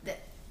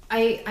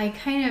I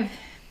kind of,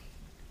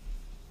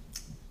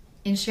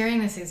 in sharing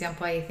this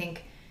example, I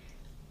think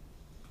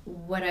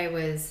what I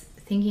was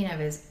thinking of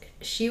is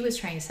she was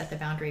trying to set the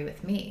boundary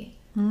with me.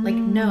 Like,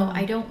 no,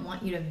 I don't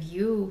want you to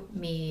view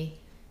me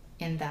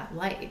in that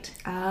light.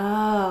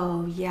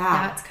 Oh,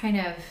 yeah.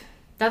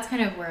 That's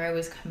kind of where I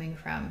was coming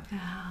from.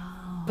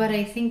 Oh. But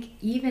I think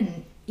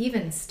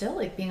even still,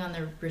 like being on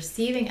the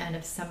receiving end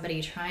of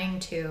somebody trying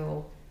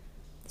to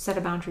set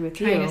a boundary with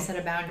trying to set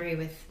a boundary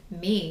with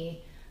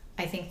me,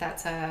 I think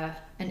that's an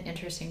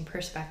interesting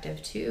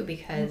perspective too,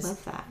 because I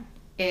love that.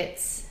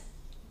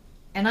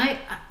 And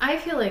I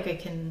feel like I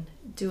can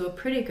do a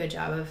pretty good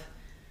job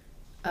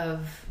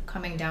of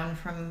coming down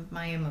from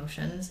my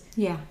emotions.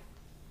 Yeah.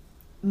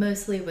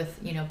 Mostly with,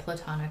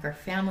 platonic or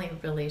family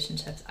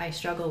relationships. I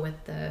struggle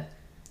with the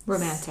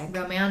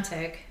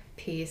romantic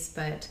piece,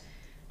 but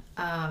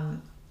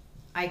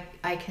I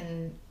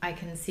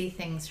can see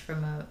things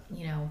from a,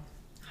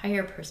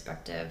 higher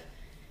perspective.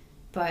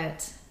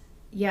 But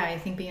yeah, I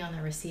think being on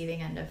the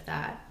receiving end of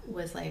that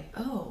was like,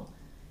 oh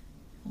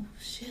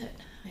shit,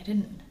 I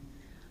didn't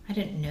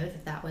know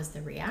that was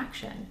the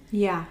reaction.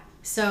 Yeah.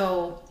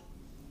 So,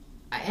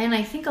 and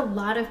I think a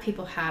lot of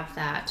people have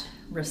that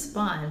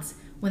response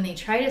when they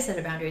try to set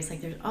a boundary. It's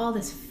like there's all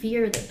this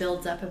fear that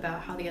builds up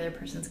about how the other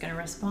person's going to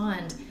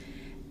respond.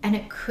 And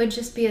it could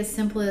just be as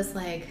simple as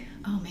like,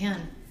 oh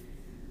man,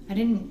 I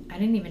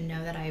didn't even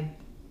know that I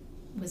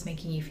was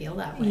making you feel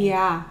that way.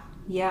 Yeah.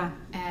 Yeah.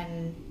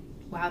 And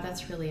wow,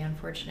 that's really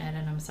unfortunate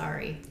and I'm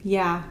sorry.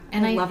 Yeah.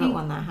 And I love think it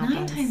when that happens.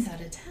 9 times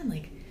out of 10,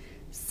 like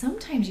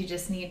sometimes you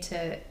just need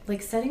to,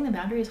 like, setting the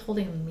boundary is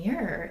holding a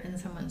mirror in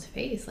someone's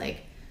face.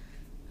 Like,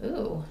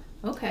 ooh,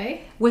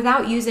 okay.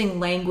 Without using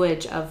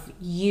language of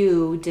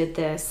you did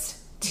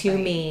this to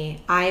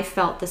me, I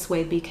felt this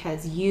way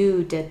because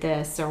you did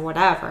this or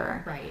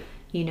whatever. Right.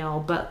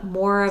 But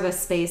more of a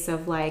space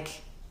of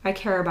like, I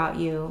care about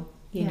you,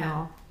 you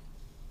know.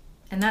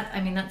 And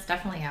that's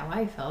definitely how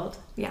I felt.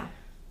 Yeah.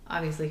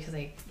 Obviously, because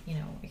I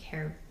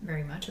care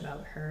very much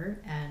about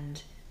her,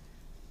 and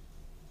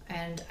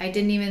I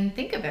didn't even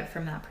think of it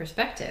from that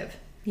perspective.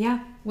 Yeah.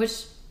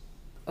 Which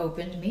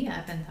opened me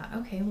up and thought,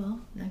 okay,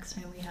 well, next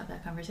time we have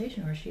that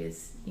conversation where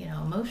she's,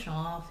 emotional,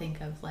 I'll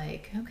think of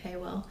like, okay,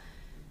 well,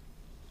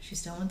 she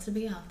still wants to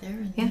be out there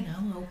and,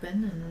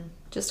 open and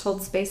just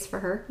hold space for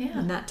her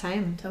in that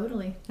time.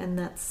 Totally. And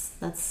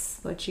that's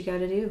what you got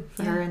to do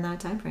for her in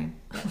that time frame.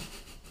 Yeah.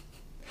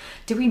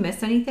 Did we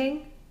miss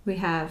anything? We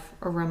have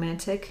a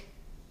romantic,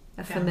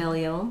 a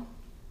familial,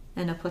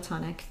 and a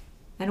platonic,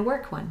 and a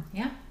work one.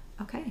 Yeah.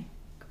 Okay.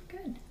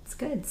 Good. It's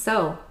good.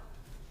 So,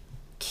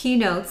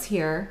 keynotes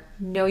here: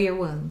 know your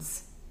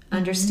wounds,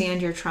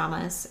 understand your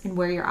traumas and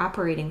where you're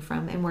operating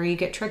from and where you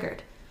get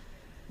triggered.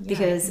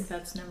 because I think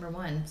that's number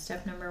one.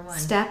 Step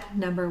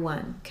number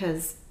one.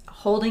 Because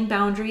holding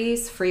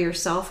boundaries for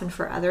yourself and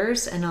for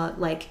others, and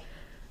like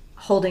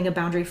holding a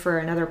boundary for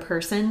another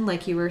person,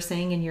 like you were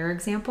saying in your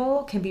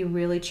example, can be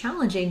really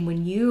challenging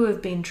when you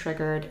have been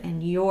triggered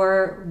and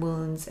your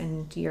wounds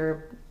and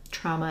your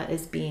trauma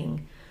is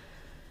being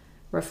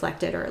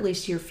reflected, or at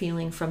least you're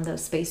feeling from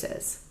those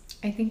spaces.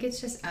 I think it's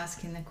just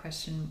asking the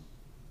question,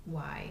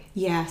 why?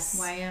 Yes.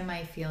 Why am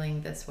I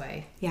feeling this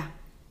way? Yeah.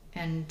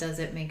 And does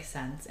it make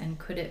sense? And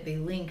could it be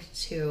linked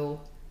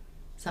to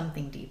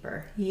something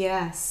deeper?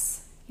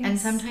 Yes. And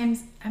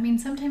sometimes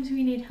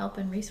we need help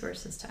and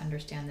resources to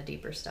understand the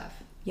deeper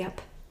stuff.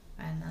 Yep.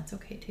 And that's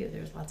okay too.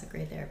 There's lots of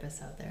great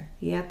therapists out there.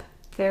 Yep.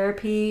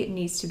 Therapy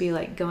needs to be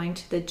like going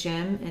to the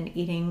gym and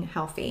eating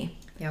healthy.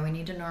 Yeah, we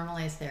need to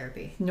normalize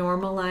therapy.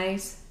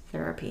 Normalize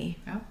therapy.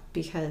 Oh.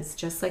 Because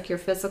just like your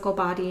physical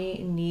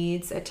body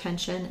needs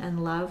attention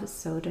and love,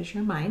 so does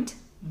your mind.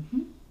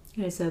 Mm-hmm.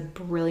 It is a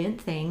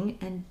brilliant thing,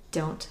 and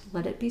don't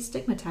let it be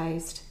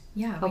stigmatized.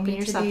 Yeah, open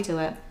yourself to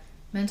it.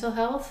 Mental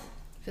health,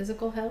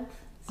 physical health,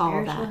 all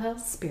spiritual that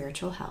health.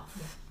 Spiritual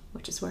health,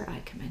 which is where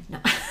I come in. No.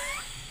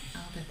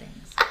 All the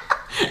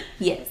things.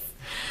 Yes.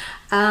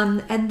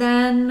 And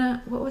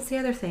then what was the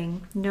other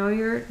thing? Know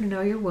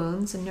your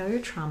wounds and know your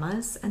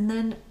traumas, and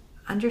then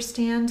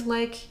understand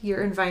like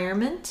your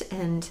environment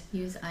and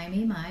use I,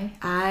 me, my.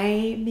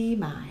 I, me,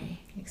 my.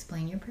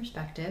 Explain your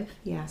perspective.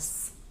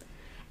 Yes.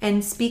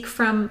 And speak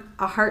from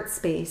a heart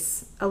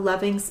space, a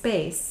loving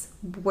space,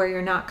 where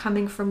you're not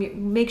coming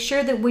from. Make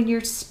sure that when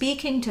you're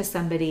speaking to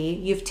somebody,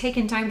 you've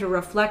taken time to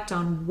reflect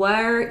on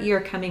where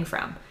you're coming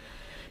from.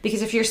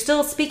 Because if you're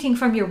still speaking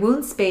from your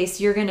wound space,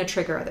 you're going to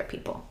trigger other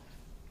people.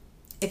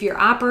 If you're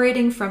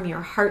operating from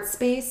your heart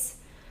space,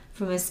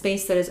 from a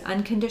space that is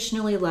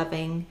unconditionally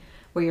loving,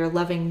 where you're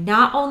loving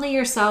not only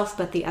yourself,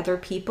 but the other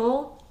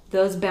people,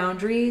 those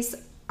boundaries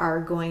are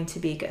going to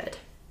be good.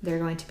 They're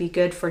going to be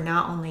good for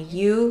not only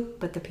you,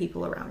 but the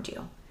people around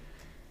you.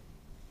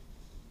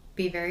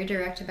 Be very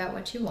direct about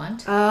what you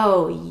want.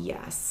 Oh,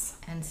 yes.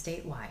 And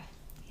state why.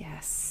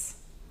 Yes.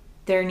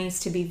 There needs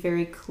to be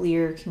very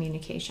clear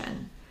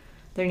communication.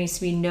 There needs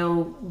to be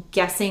no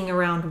guessing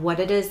around what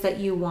it is that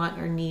you want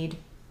or need.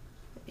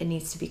 It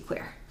needs to be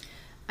clear.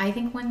 I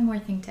think one more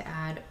thing to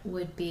add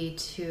would be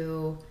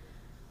to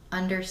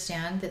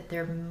understand that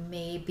there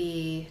may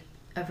be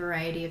a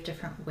variety of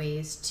different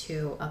ways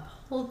to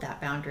uphold that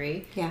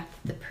boundary. Yeah.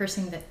 The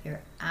person that you're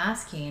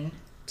asking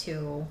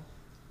to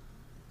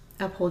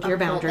uphold your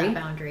boundary. That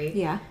boundary.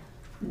 Yeah.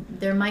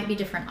 There might be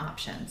different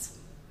options,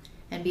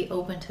 and be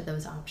open to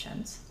those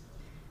options,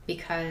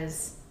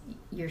 because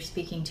you're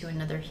speaking to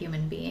another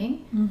human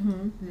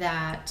being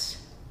that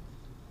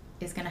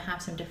is going to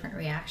have some different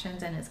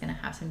reactions and is going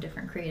to have some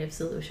different creative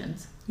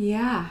solutions.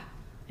 Yeah.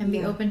 And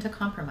be open to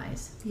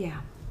compromise. Yeah.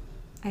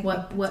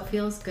 What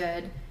feels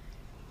good,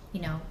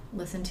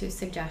 listen to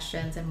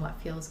suggestions and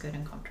what feels good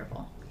and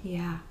comfortable.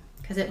 Yeah.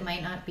 Because it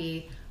might not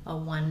be a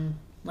one,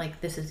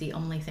 like this is the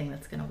only thing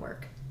that's going to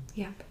work.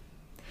 Yep.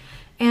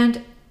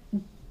 And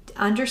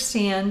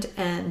understand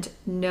and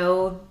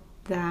know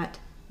that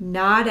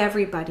not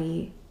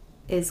everybody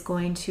is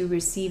going to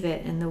receive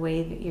it in the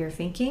way that you're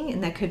thinking,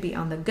 and that could be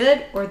on the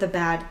good or the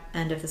bad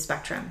end of the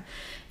spectrum.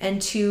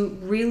 And to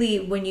really,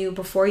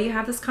 before you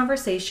have this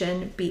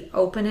conversation, be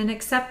open and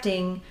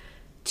accepting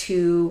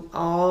to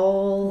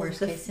all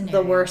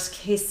the worst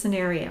case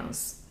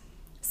scenarios.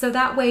 So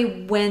that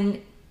way,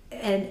 when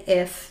and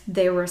if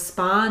they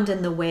respond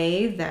in the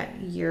way that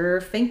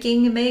you're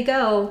thinking may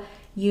go,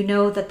 you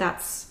know that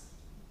that's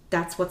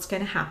what's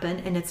going to happen,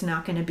 and it's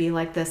not going to be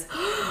like this.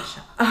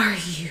 Are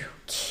you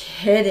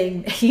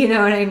kidding? You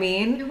know what I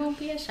mean? It won't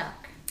be a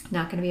shock.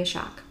 Not going to be a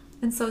shock.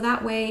 And so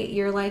that way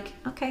you're like,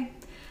 okay.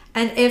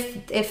 And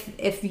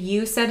if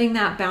you setting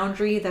that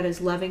boundary that is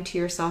loving to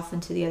yourself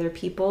and to the other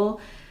people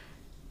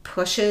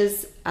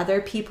pushes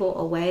other people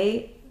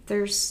away,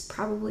 there's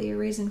probably a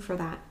reason for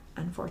that,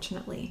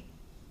 unfortunately.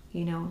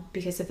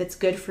 Because if it's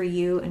good for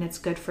you and it's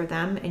good for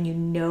them, and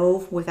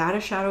without a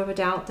shadow of a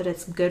doubt that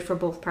it's good for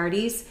both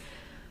parties,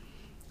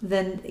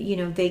 then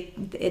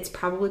it's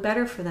probably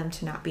better for them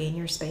to not be in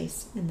your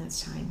space in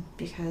this time,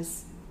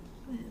 because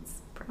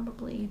it's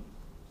probably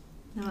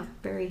not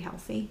very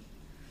healthy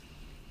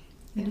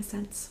in a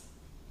sense.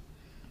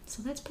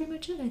 So that's pretty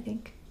much it, I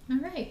think. All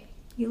right.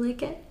 You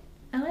like it?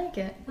 I like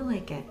it. I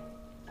like it.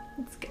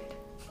 It's good.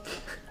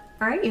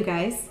 All right, you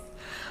guys.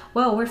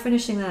 Well, we're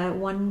finishing that at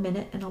 1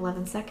 minute and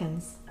 11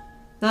 seconds.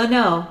 Oh,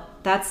 no,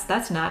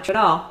 that's not true at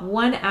all.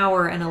 1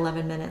 hour and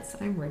 11 minutes.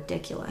 I'm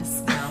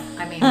ridiculous. No,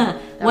 I mean, that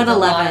was 111. a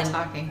lot of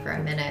talking for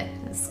a minute.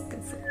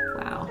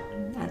 Wow,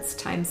 that's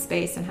time,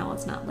 space, and how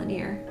it's not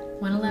linear.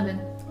 111.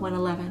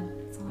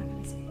 111. That's all I'm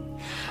going to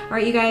say. All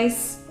right, you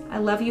guys. I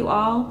love you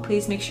all.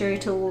 Please make sure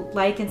to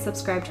like and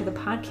subscribe to the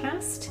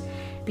podcast.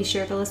 Be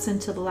sure to listen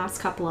to the last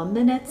couple of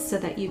minutes so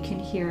that you can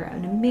hear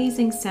an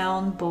amazing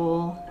sound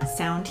bowl,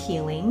 sound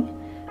healing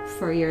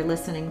for your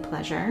listening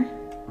pleasure.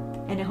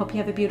 And I hope you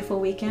have a beautiful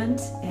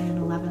weekend, and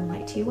 11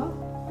 light to you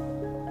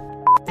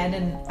all. I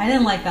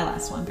didn't like that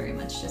last one very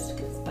much, just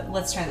because. But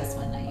let's try this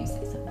one. Now you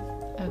say something.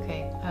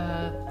 Okay.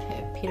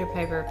 Peter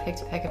Piper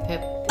picked a peck of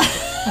pip.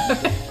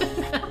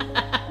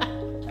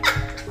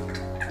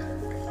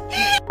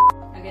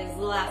 Okay, this is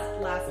the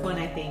last one,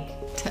 I think.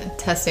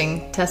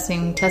 Testing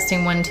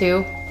 1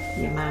 2.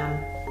 Yeah,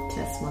 ma'am.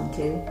 Test 1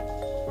 2.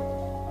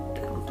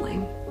 That was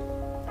lame.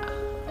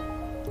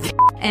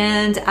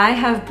 And I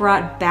have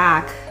brought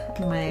back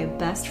my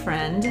best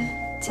friend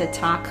to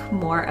talk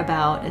more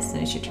about as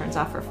soon as she turns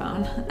off her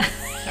phone.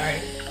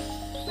 Sorry.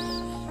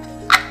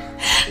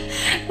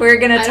 We're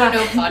gonna talk. I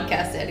don't know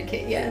podcast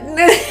etiquette yet.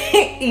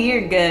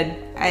 You're good.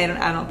 I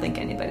don't think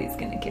anybody's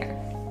gonna care.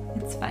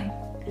 It's fine.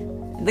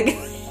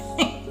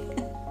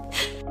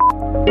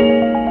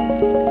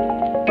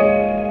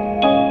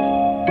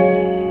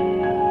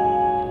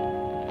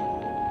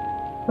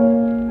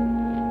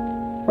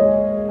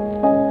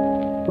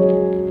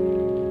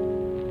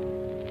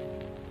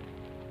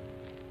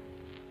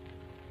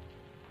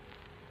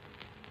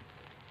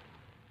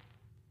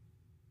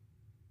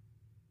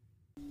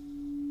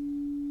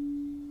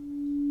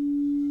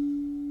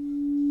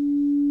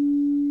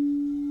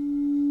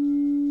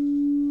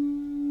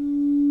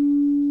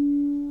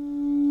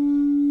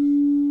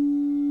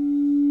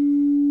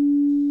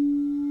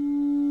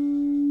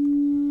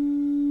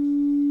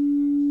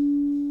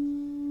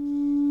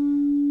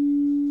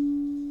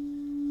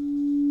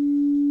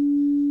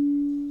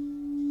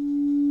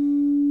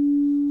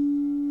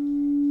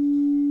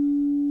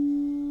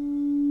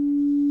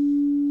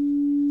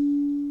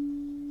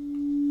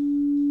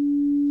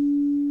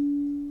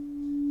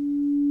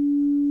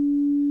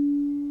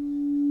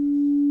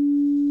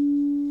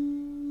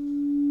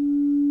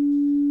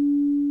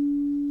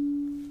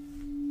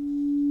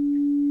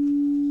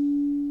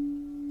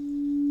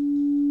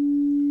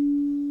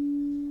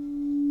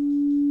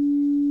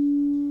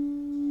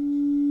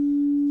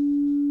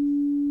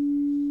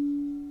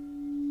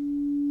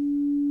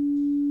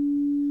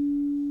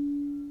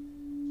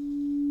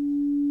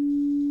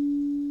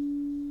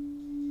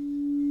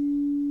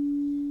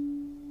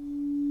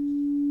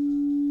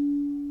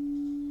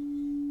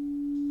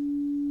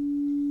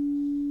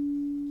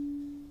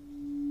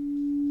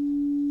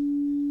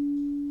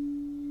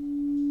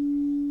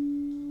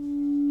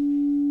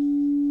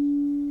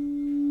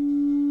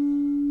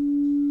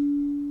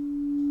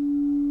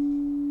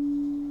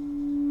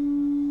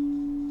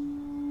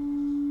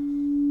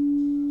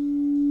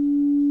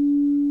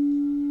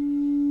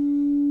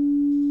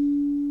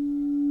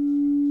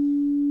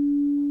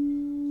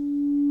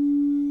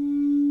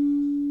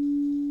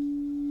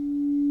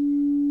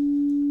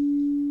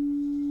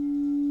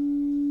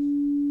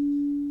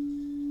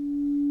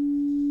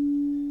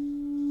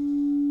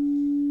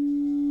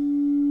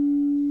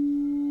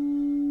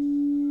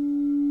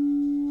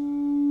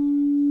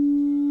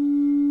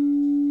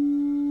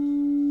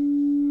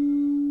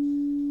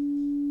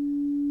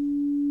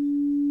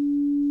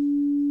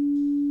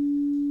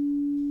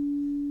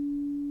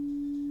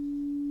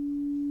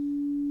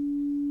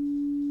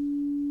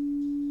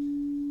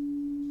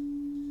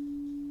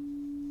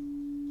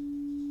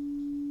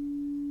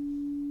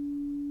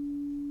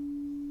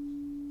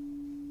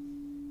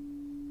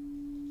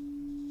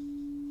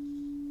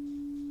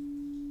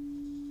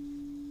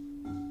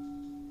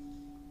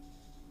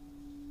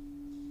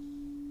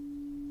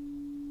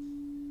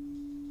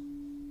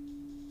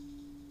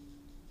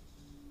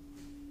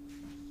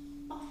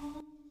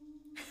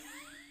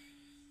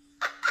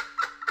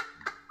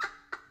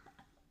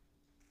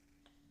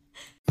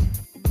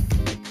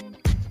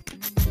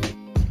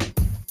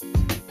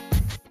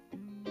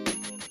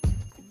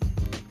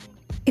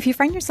 If you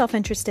find yourself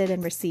interested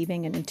in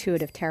receiving an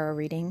intuitive tarot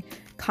reading,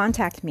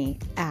 contact me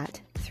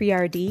at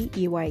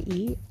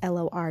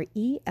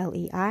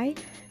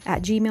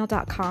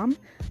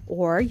 3rdeyelorelei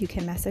or you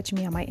can message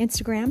me on my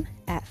Instagram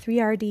at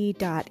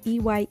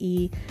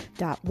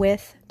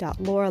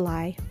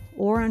 3rd.eye.with.lorelei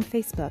or on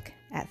Facebook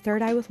at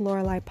Third Eye with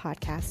Lorelei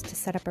podcast to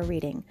set up a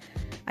reading.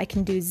 I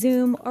can do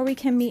Zoom or we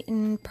can meet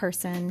in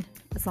person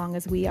as long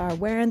as we are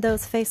wearing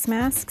those face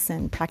masks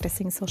and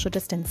practicing social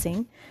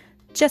distancing,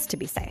 just to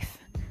be safe.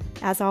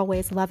 As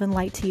always, love and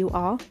light to you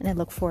all, and I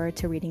look forward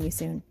to reading you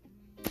soon.